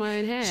to brush my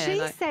own hair.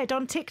 She said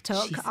on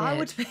TikTok, I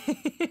would be...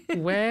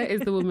 Where is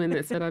the woman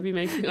that said I'd be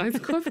making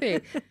iced coffee?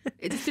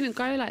 It just didn't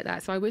go like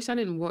that. So I wish I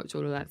didn't watch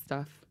all of that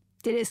stuff.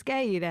 Did it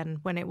scare you then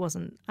when it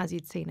wasn't as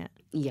you'd seen it?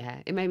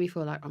 Yeah, it made me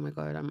feel like, oh my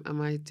God,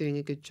 am I doing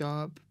a good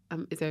job?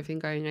 Is everything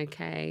going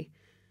okay?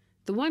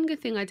 The one good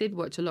thing I did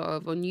watch a lot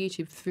of on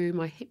YouTube through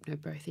my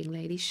hypnobirthing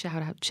lady,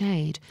 shout out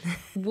Jade,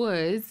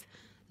 was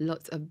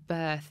lots of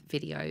birth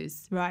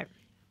videos. Right.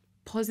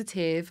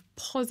 Positive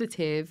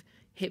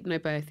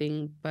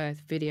hypnobirthing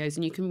birth videos.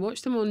 And you can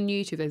watch them on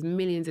YouTube. There's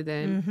millions of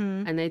them.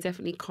 Mm-hmm. And they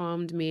definitely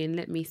calmed me and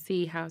let me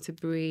see how to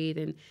breathe.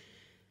 And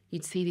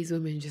you'd see these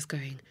women just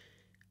going...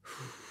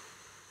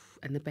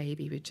 and the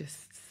baby would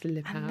just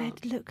slip out. And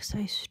they'd look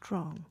so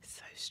strong.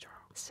 So strong.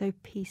 So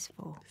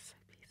peaceful. So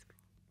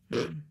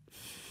peaceful.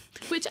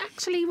 Which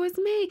actually was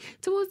me.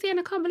 Towards the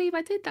end, I can't believe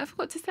I did that. I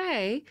forgot to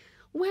say,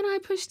 when I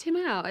pushed him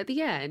out at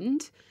the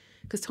end,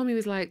 because Tommy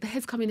was like, the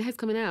head's coming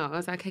out. I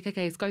was like,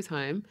 okay, it's go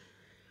time.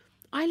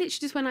 I literally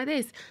just went like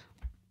this.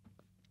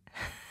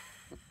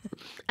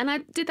 And I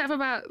did that for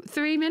about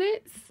 3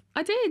 minutes.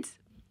 I didn't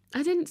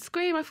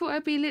scream. I thought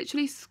I'd be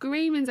literally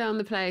screaming down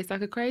the place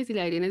like a crazy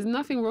lady. And there's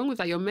nothing wrong with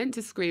that. You're meant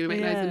to scream and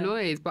make loads of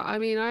noise. But I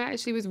mean, I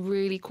actually was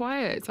really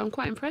quiet. So I'm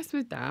quite impressed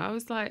with that. I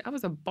was like, I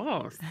was a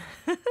boss.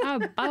 I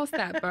bossed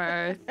that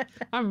birth.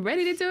 I'm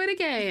ready to do it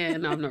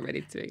again. No, I'm not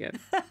ready to do it again.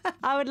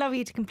 I would love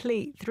you to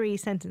complete 3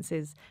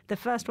 sentences. The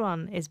first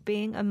one is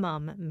being a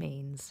mum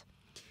means.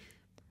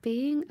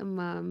 Being a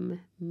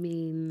mum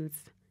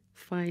means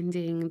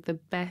finding the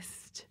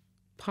best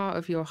part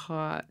of your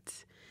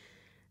heart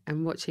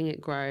and watching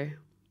it grow.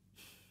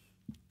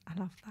 I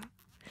love that.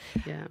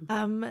 Yeah.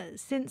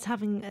 Since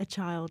having a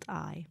child,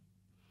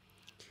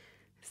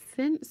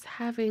 Since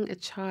having a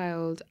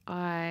child,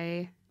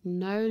 I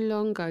no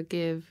longer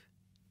give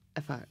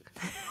a fuck.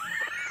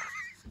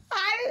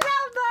 I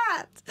love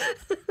that!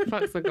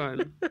 Fucks are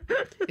gone.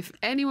 If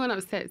anyone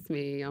upsets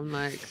me, I'm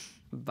like,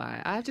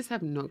 bye. I just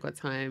have not got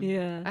time.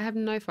 Yeah. I have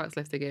no fucks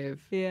left to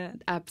give. Yeah.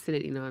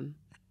 Absolutely none.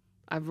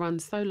 I've run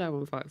so low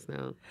on fucks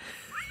now.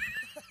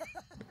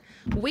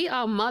 We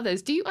are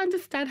mothers. Do you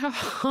understand how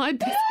hard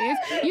this is?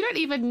 You don't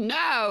even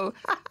know.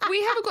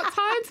 We haven't got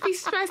time to be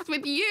stressed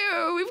with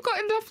you. We've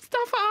got enough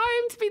stuff at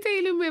home to be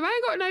dealing with. I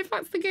ain't got no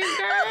fucks to give,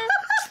 girl.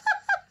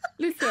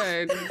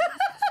 Listen.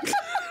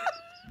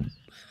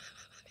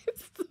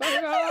 It's so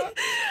hard.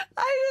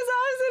 I just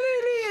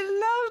absolutely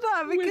love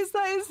that because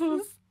that is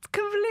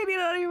completely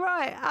not only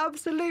right.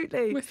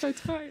 Absolutely. We're so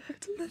tired.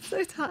 We're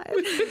so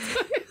tired.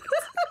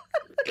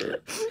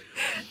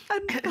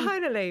 And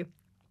finally...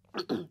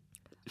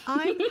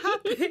 I'm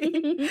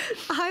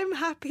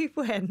happy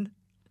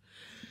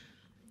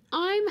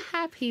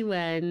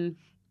when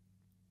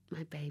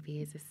my baby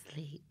is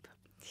asleep.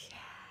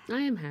 Yeah. I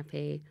am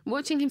happy.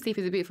 Watching him sleep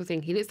is a beautiful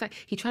thing. He looks like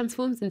he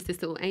transforms into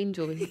this little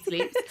angel when he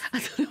sleeps. I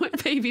don't know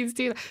what babies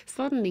do.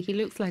 Suddenly he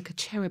looks like a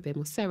cherubim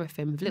or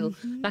seraphim, little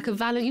like a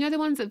you know the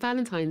ones at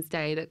Valentine's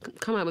Day that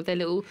come out with their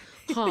little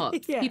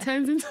hearts. Yeah. He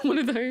turns into one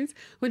of those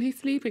when he's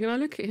sleeping, and I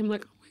look at him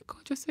like,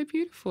 God, you're so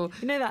beautiful.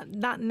 You know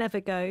that never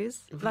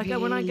goes. Like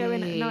when I go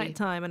in at night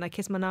time and I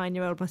kiss my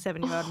 9-year-old, my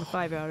 7-year-old, and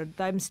my 5-year-old,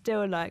 I'm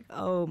still like,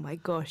 oh my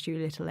gosh, you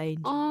little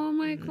angel. Oh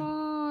my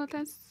God,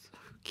 that's so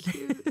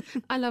cute.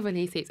 I love when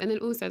he sleeps. And then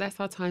also that's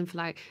our time for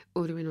like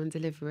ordering on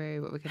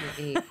delivery what we're gonna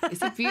eat.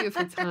 It's a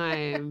beautiful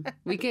time.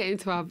 We get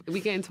into our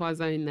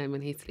zone then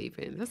when he's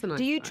sleeping. That's a nice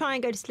Do you time. try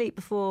and go to sleep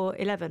before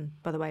 11,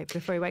 by the way,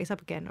 before he wakes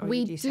up again? Or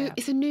We do.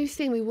 It's a new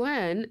thing. We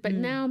weren't, but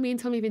now me and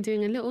Tommy have been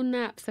doing a little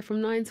nap. So from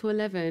 9 to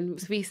 11,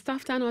 so we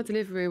stuff down our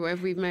delivery,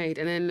 whatever we've made,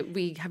 and then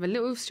we have a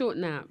little short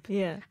nap.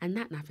 Yeah. And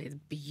that nap is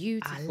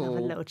beautiful. I love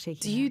a little cheeky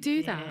nap. Do you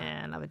do that?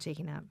 Yeah, I love a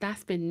cheeky nap.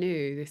 That's been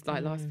new this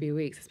last few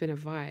weeks. It's been a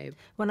vibe.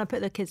 When I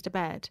put the kids to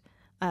bed,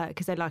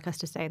 because they like us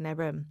to stay in their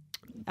room,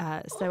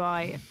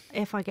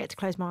 if I get to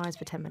close my eyes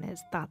for 10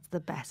 minutes, that's the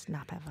best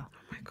nap ever. Oh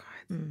my God.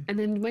 And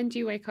then when do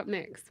you wake up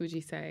next, would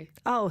you say?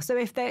 Oh, so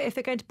if they're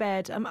going to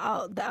bed,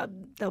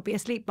 they'll be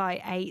asleep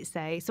by 8,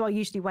 say. So I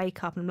usually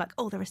wake up and I'm like,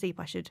 oh, they're asleep.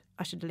 I should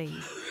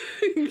leave.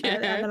 Yeah.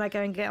 And then I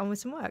go and get on with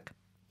some work.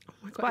 Oh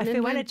my God. But I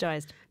feel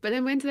energised. But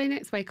then when do they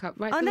next wake up?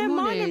 Right? Oh for no, the mine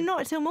morning? are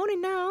not till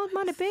morning now.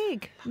 Mine are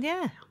big.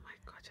 Yeah. Oh my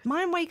God.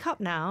 Mine wake up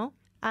now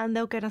and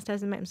they'll go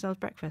downstairs and make themselves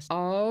breakfast.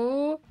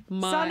 Oh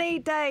my! Sunny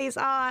days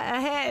are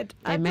ahead.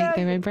 They make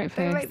their own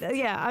breakfast. They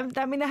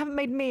haven't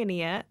made me any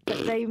yet,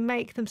 but they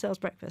make themselves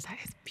breakfast. That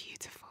is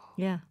beautiful.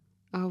 Yeah.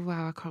 Oh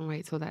wow! I can't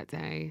wait till that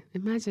day.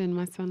 Imagine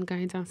my son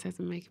going downstairs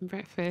and making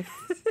breakfast.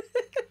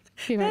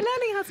 They're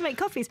learning how to make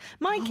coffees.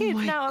 My kids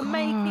now are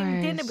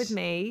making dinner with gosh.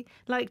 me,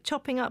 like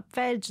chopping up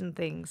veg and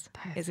things.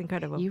 It's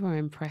incredible. You are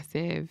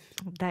impressive.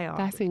 They are.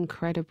 That's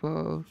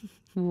incredible.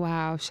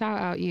 Wow. Shout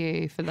out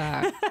you for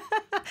that.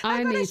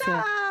 I got a need to.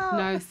 shout out.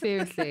 No,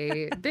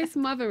 seriously. This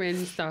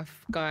mothering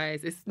stuff,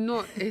 guys, it's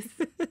not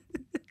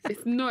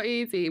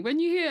easy. When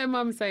you hear a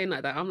mum saying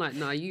like that, I'm like,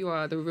 no, you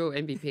are the real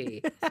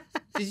MVP.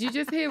 Did you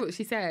just hear what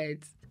she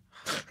said?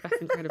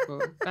 That's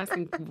incredible.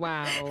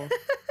 Wow.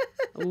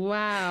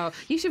 Wow.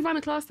 You should run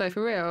a class though,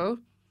 for real.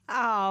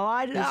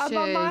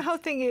 My whole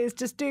thing is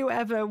just do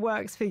whatever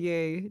works for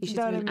you. You should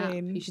know do what an I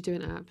mean? app. You should do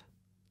an app.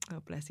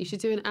 Oh, bless You you.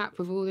 should do an app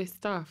with all this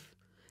stuff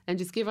and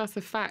just give us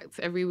a fact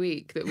every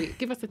week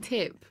give us a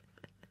tip.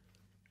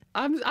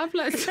 I've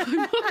learned so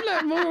much. I've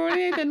learned more on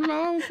here than my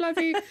whole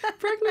bloody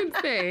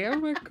pregnancy. Oh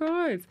my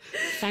God.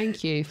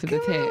 Thank you for the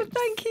tips.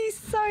 Thank you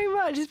so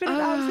much. It's been an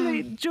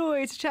absolute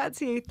joy to chat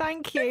to you.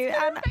 Thank you.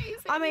 And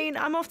I mean,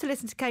 I'm off to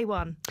listen to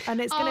K1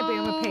 and it's going to be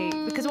on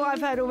repeat because what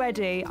I've heard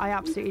already, I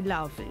absolutely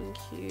love. Thank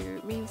you.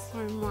 It means so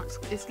much.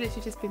 It's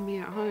literally just been me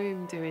at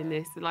home doing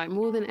this, like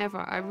more than ever.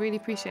 I really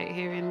appreciate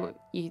hearing what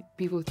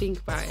people think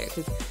about it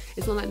because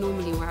it's not like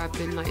normally where I've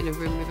been like in a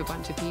room with a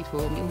bunch of people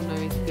and we all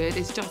know it's good.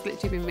 It's just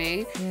literally been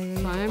me.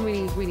 So I am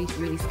really, really,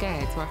 really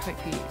scared. So I hope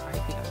you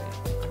love it.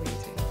 I really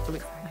do. I'm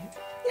excited.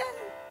 Yeah,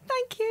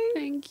 thank you.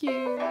 Thank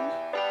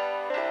you.